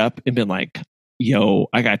just showed up and been like, yo,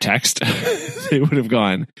 I got a text, they would have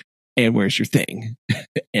gone, and where's your thing?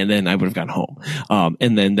 And then I would have gone home.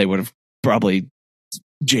 And then they would have probably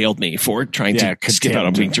jailed me for trying to skip out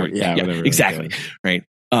on being jury. Yeah, exactly. Right.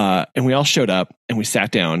 And we all showed up and we sat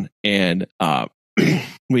down, and I'm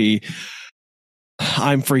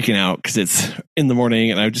freaking out because it's in the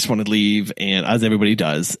morning and I just want to leave, and as everybody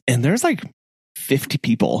does, and there's like 50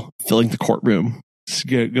 people filling the courtroom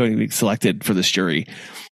going to be selected for this jury,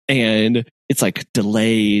 and it's like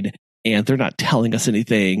delayed, and they're not telling us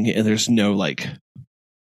anything, and there's no like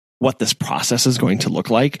what this process is going to look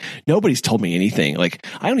like. Nobody's told me anything. Like,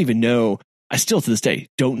 I don't even know I still to this day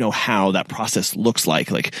don't know how that process looks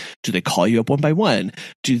like. Like, do they call you up one by one?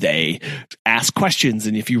 Do they ask questions?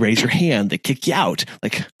 And if you raise your hand, they kick you out.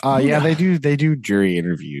 Like, they do jury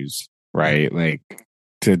interviews, right? Like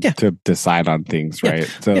to decide on things, right?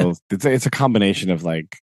 So it's a combination of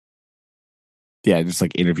like, just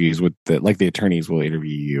like interviews with the attorneys will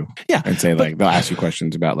interview you, and say like they'll ask you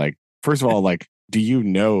questions about like, first of all, like, do you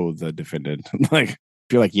know the defendant? Like, if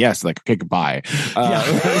you're like, yes, like, okay, goodbye.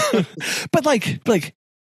 But like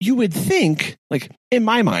you would think, like, in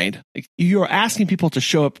my mind, like, you're asking people to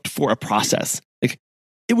show up for a process. Like,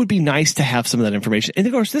 it would be nice to have some of that information. And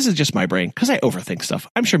of course, this is just my brain because I overthink stuff.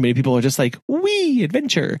 I'm sure many people are just like, wee,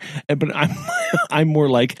 adventure. But I'm more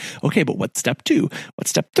like, okay, but what's step 2? What's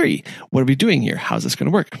step 3? What are we doing here? How's this going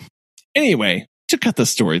to work? Anyway, to cut the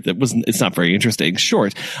story it's not very interesting,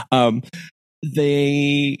 short.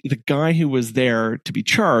 The guy who was there to be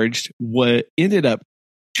charged ended up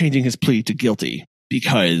changing his plea to guilty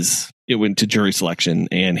because it went to jury selection,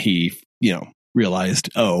 and he, realized,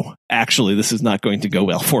 oh, actually, this is not going to go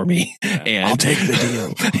well for me. And I'll take the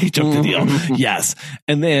deal. He took the deal. Yes.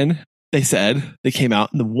 And then they came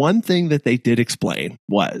out, and the one thing that they did explain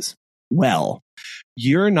was, well,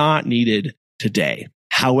 you're not needed today.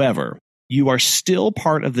 However, you are still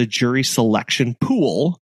part of the jury selection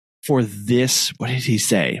pool for this. What did he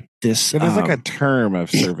say? This there's like a term of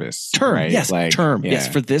service. Right? Yes, like, term. Yeah. Yes,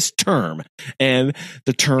 for this term. And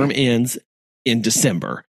the term ends in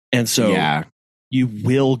December. And so you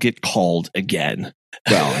will get called again.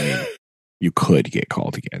 Well, I mean, you could get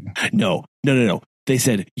called again. No. They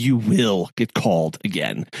said, you will get called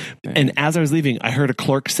again. Dang. And as I was leaving, I heard a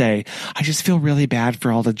clerk say, I just feel really bad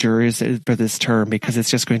for all the jurors for this term because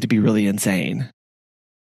it's just going to be really insane.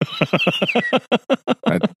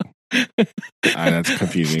 That's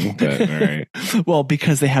confusing, but all right. Well,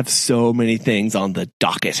 because they have so many things on the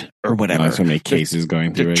docket or whatever. So many cases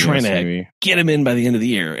going through. They're trying to get them in by the end of the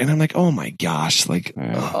year. And I'm like, oh my gosh. Like,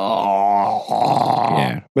 yeah.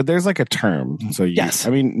 But there's like a term. So yes. I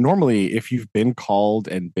mean, normally if you've been called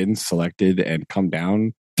and been selected and come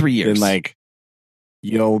down 3 years, then like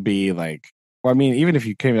you'll be like, well, I mean, even if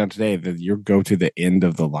you came down today, then you'll go to the end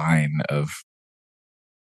of the line of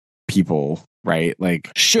people, right?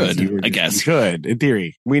 Like, I guess should, in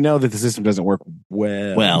theory. We know that the system doesn't work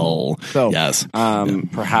well. So yes,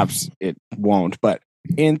 perhaps it won't, but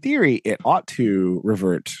in theory, it ought to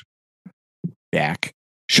revert back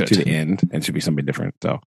to the end and should be something different.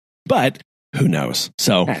 So, but who knows?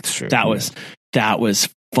 So that's true. That was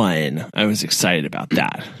fun. I was excited about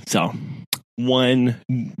that. So I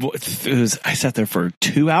sat there for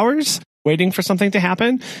 2 hours waiting for something to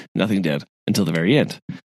happen. Nothing did until the very end.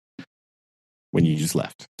 When you just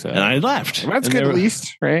left. So. And I left. Well, that's good at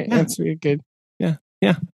least, right? Yeah. That's really good. Yeah.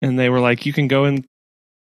 And they were like, you can go and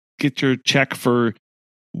get your check for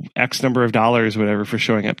X number of dollars, whatever, for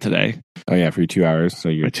showing up today. Oh, yeah, for 2 hours. So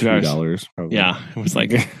you're $2. Probably. Yeah. I was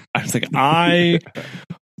like, I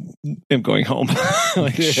am going home.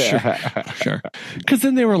 Like, sure. Because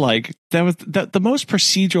then they were like, that was the most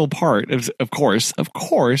procedural part, of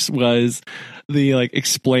course, was the like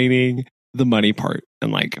explaining the money part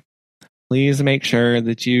and like, please make sure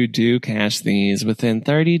that you do cash these within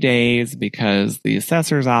 30 days because the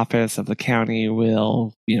assessor's office of the county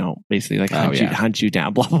will, basically like hunt you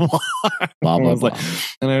down, blah, blah, blah. Blah, blah, blah.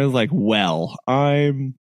 And I was like, well,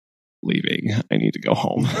 I'm leaving. I need to go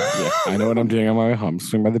home. I know what I'm doing on my way home.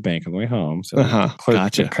 Swing by the bank on the way home. So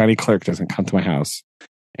gotcha. The county clerk doesn't come to my house.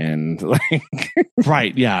 And like...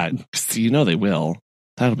 Right, yeah. They will.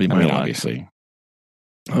 That'll be my luck. Obviously.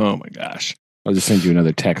 Oh my gosh. I'll just send you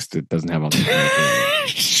another text that doesn't have all the information.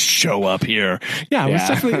 Show up here. Yeah, it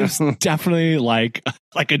was definitely like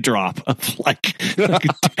a drop of like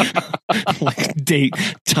date,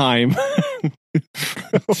 time,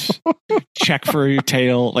 check for your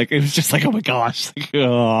tail. Like, it was just like, oh my gosh. Like,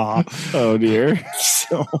 oh dear.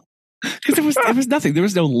 So, because it was nothing. There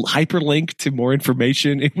was no hyperlink to more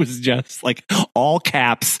information. It was just like all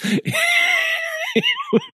caps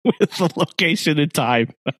with the location and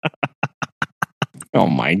time. Oh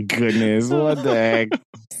my goodness, what the heck?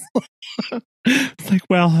 It's like,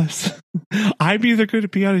 well, I'm either going to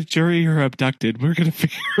be on a jury or abducted. We're going to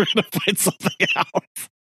find something out.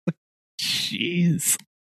 Jeez.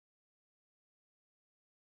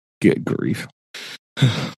 Good grief.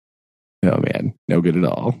 Oh man, no good at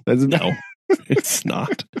all. No, it's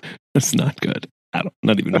not. It's not good.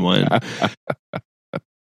 Not even one.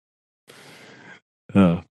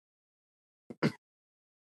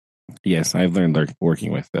 Yes, I've learned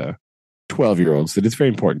working with 12-year-olds that it's very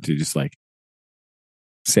important to just like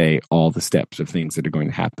say all the steps of things that are going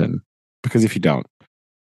to happen. Because if you don't,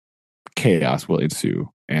 chaos will ensue,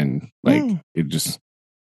 and like it just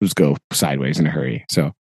go sideways in a hurry.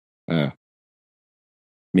 So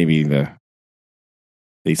maybe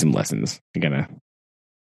need some lessons. You gotta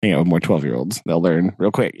hang out with more 12-year-olds. They'll learn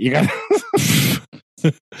real quick. You gotta.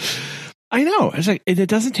 I know. It's like it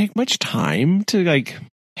doesn't take much time to like,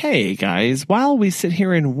 hey guys, while we sit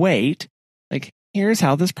here and wait, like here's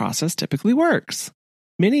how this process typically works.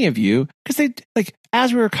 Many of you, because they like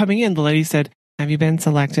as we were coming in, the lady said, have you been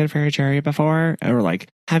selected for a jury before? Or like,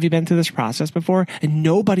 have you been through this process before? And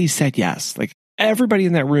nobody said yes. Like everybody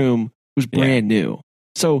in that room was brand new.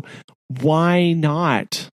 So why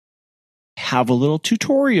not have a little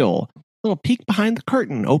tutorial, a little peek behind the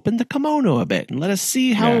curtain, open the kimono a bit and let us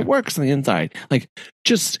see how it works on the inside? Like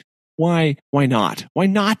just why not? Why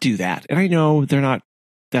not do that? And I know they're not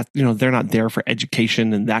there for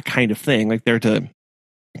education and that kind of thing. Like they're to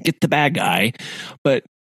get the bad guy, but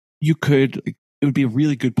it would be a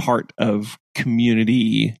really good part of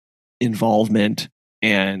community involvement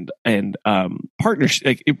and partnership,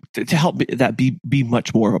 like to help that be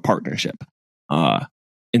much more of a partnership,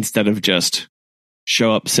 instead of just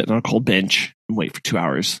show up, sit on a cold bench and wait for 2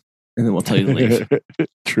 hours, and then we'll tell you to leave.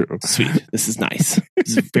 True. Sweet. This is nice.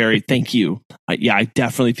 This is very, thank you. I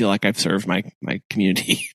definitely feel like I've served my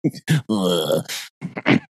community.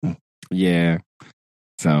 Yeah.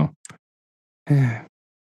 So, yeah,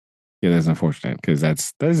 that's unfortunate because that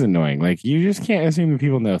is annoying. Like, you just can't assume that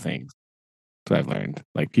people know things. That's what I've learned.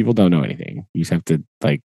 Like, people don't know anything. You just have to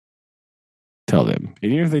like tell them.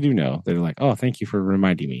 And even if they do know, they're like, "Oh, thank you for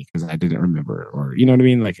reminding me because I didn't remember," or you know what I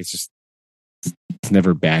mean. Like, it's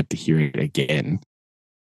never bad to hear it again,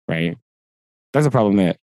 right? That's a problem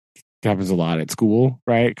that happens a lot at school,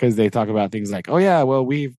 right? Because they talk about things like, "Oh yeah, well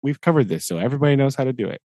we've covered this, so everybody knows how to do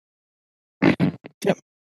it." Yep.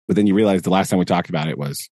 But then you realize the last time we talked about it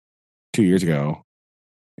was 2 years ago,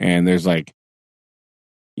 and there's like,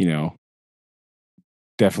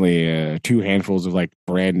 definitely 2 handfuls of like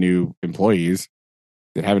brand new employees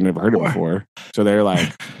that haven't ever heard it before. So they're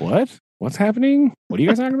like, "What? What's happening? What are you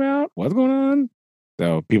guys talking about? What's going on?"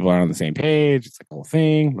 So people aren't on the same page. It's like a whole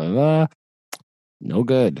thing. Blah, blah. No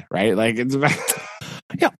good, right? Like it's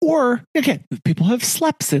yeah. Or again, people have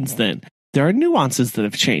slept since then. There are nuances that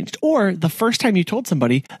have changed. Or the first time you told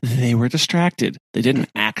somebody, they were distracted. They didn't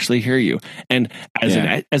actually hear you. And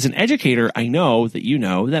as an educator, I know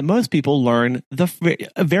that most people learn the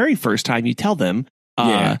very first time you tell them.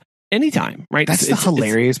 Anytime, right? That's the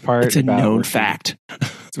hilarious part. It's a known fact.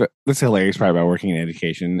 That's the hilarious part about working in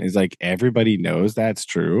education is like everybody knows that's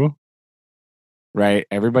true, right?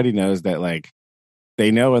 Everybody knows that, like, they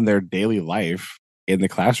know in their daily life in the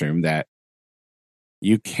classroom that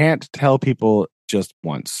you can't tell people just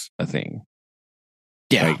once a thing.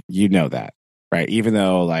 Yeah. Like, that, right? Even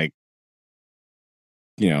though, like,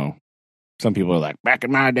 some people are like, back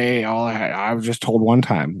in my day, I was just told one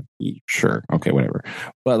time. Sure. Okay, whatever.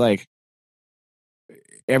 But like,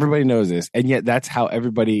 everybody knows this. And yet that's how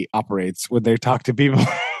everybody operates when they talk to people.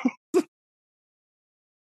 Like,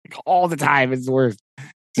 all the time. It's the worst.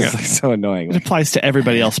 It's like so annoying. It applies to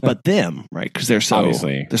everybody else but them, right? Because they're so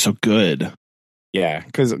good. Yeah,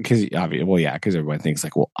 because everybody thinks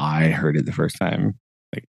like, well, I heard it the first time.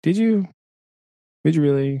 Like, did you? Did you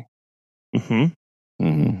really? Mm-hmm.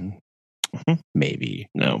 Mm-hmm. Mm-hmm. Maybe.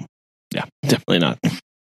 No. Yeah, definitely not.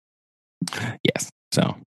 Yes.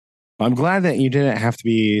 So I'm glad that you didn't have to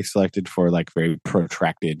be selected for like very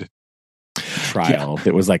protracted trial.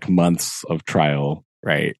 It was like months of trial,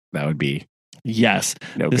 right? That would be good.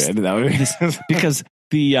 That would be because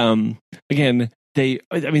the again. We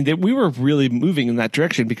were really moving in that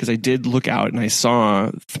direction because I did look out and I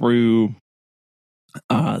saw through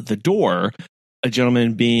the door a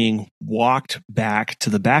gentleman being walked back to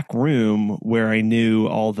the back room where I knew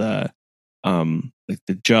all the like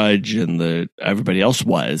the judge and everybody else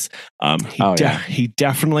was. He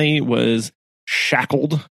definitely was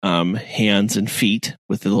shackled, hands and feet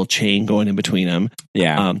with the little chain going in between them.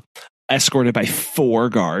 Yeah. Escorted by 4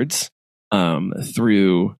 guards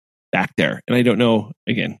through back there. And I don't know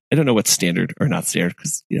what's standard or not standard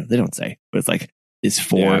because they don't say, but it's like, is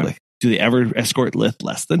 4 like, do they ever escort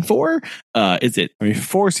less than 4? Is it? I mean,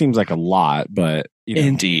 4 seems like a lot, but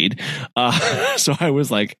indeed. So I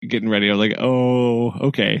was like getting ready. I was like, oh,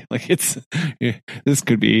 okay. Like this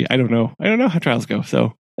could be, I don't know how trials go.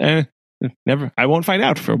 So I won't find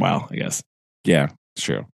out for a while, I guess. Yeah, it's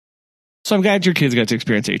true. So I'm glad your kids got to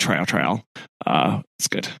experience a trial. It's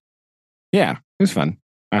good. Yeah, it was fun.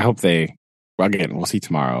 I hope we'll see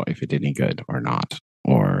tomorrow if it did any good or not.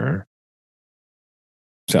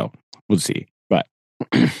 So we'll see. But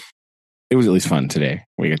it was at least fun today.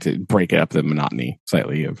 We got to break up the monotony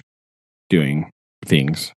slightly of doing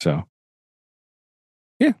things. So,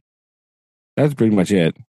 yeah, that's pretty much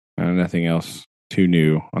it. Nothing else too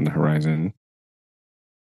new on the horizon.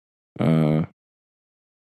 I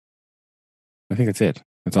think that's it.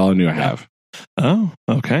 That's all new I have. Oh,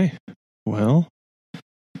 okay. Well,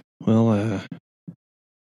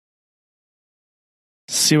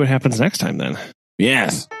 see what happens next time then.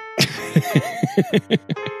 Yes.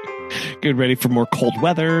 Get ready for more cold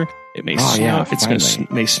weather. It may snow.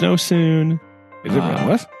 May snow soon. Is it really?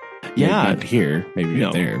 What? Yeah, maybe not here, maybe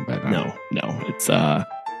not there, but no. It's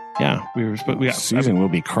yeah. We got Susan will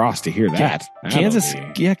be cross to hear that. Kansas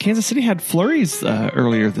City had flurries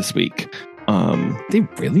earlier this week. They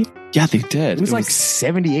really? Yeah, they did. It was like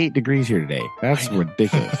 78 degrees here today. That's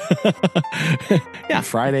ridiculous. Yeah.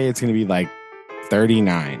 Friday it's going to be like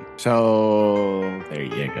 39. So there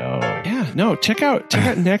you go. Yeah. No. Check out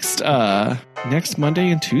next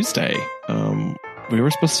Monday and Tuesday. We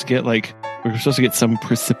were supposed to get some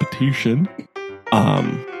precipitation.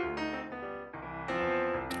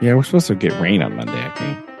 Yeah, we're supposed to get rain on Monday, I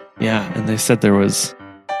think. Yeah, and they said there was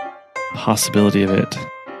a possibility of it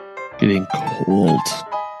getting cold.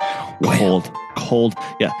 Cold.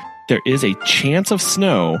 Yeah, there is a chance of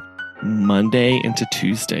snow Monday into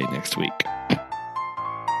Tuesday next week.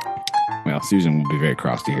 Well, Susan will be very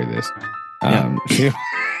cross to hear this.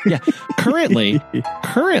 Yeah. Currently,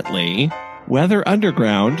 Weather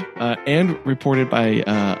Underground and reported by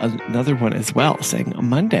another one as well, saying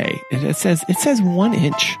Monday. It says 1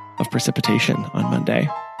 inch of precipitation on Monday,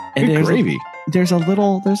 and there's a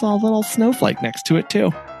little snowflake next to it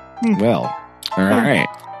too. Well, all right.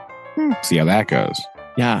 See how that goes.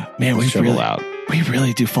 Yeah, man, we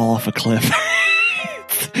really do fall off a cliff.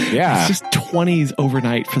 Yeah, it's just 20s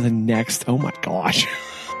overnight for the next. Oh my gosh.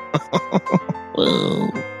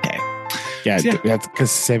 Okay. Yeah, that's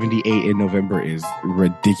because 78 in November is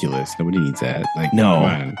ridiculous. Nobody needs that. Like, no.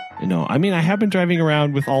 I mean, I have been driving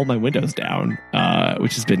around with all my windows down,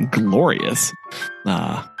 which has been glorious.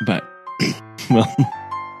 But well,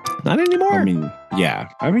 not anymore. I mean, yeah.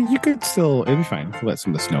 I mean, you could still. It'd be fine. Let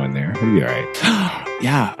some of the snow in there. It'd be all right.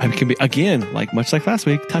 Yeah, I mean, it can be again, much like last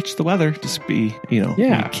week. Touch the weather. Just be, You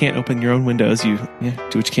can't open your own windows. You do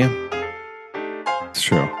what you can. It's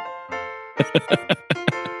true.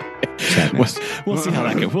 We'll see how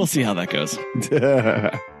that goes. We'll see how that goes.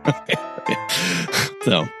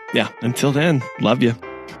 So, yeah. Until then, love you.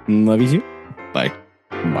 Love you too. Bye.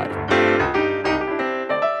 Bye.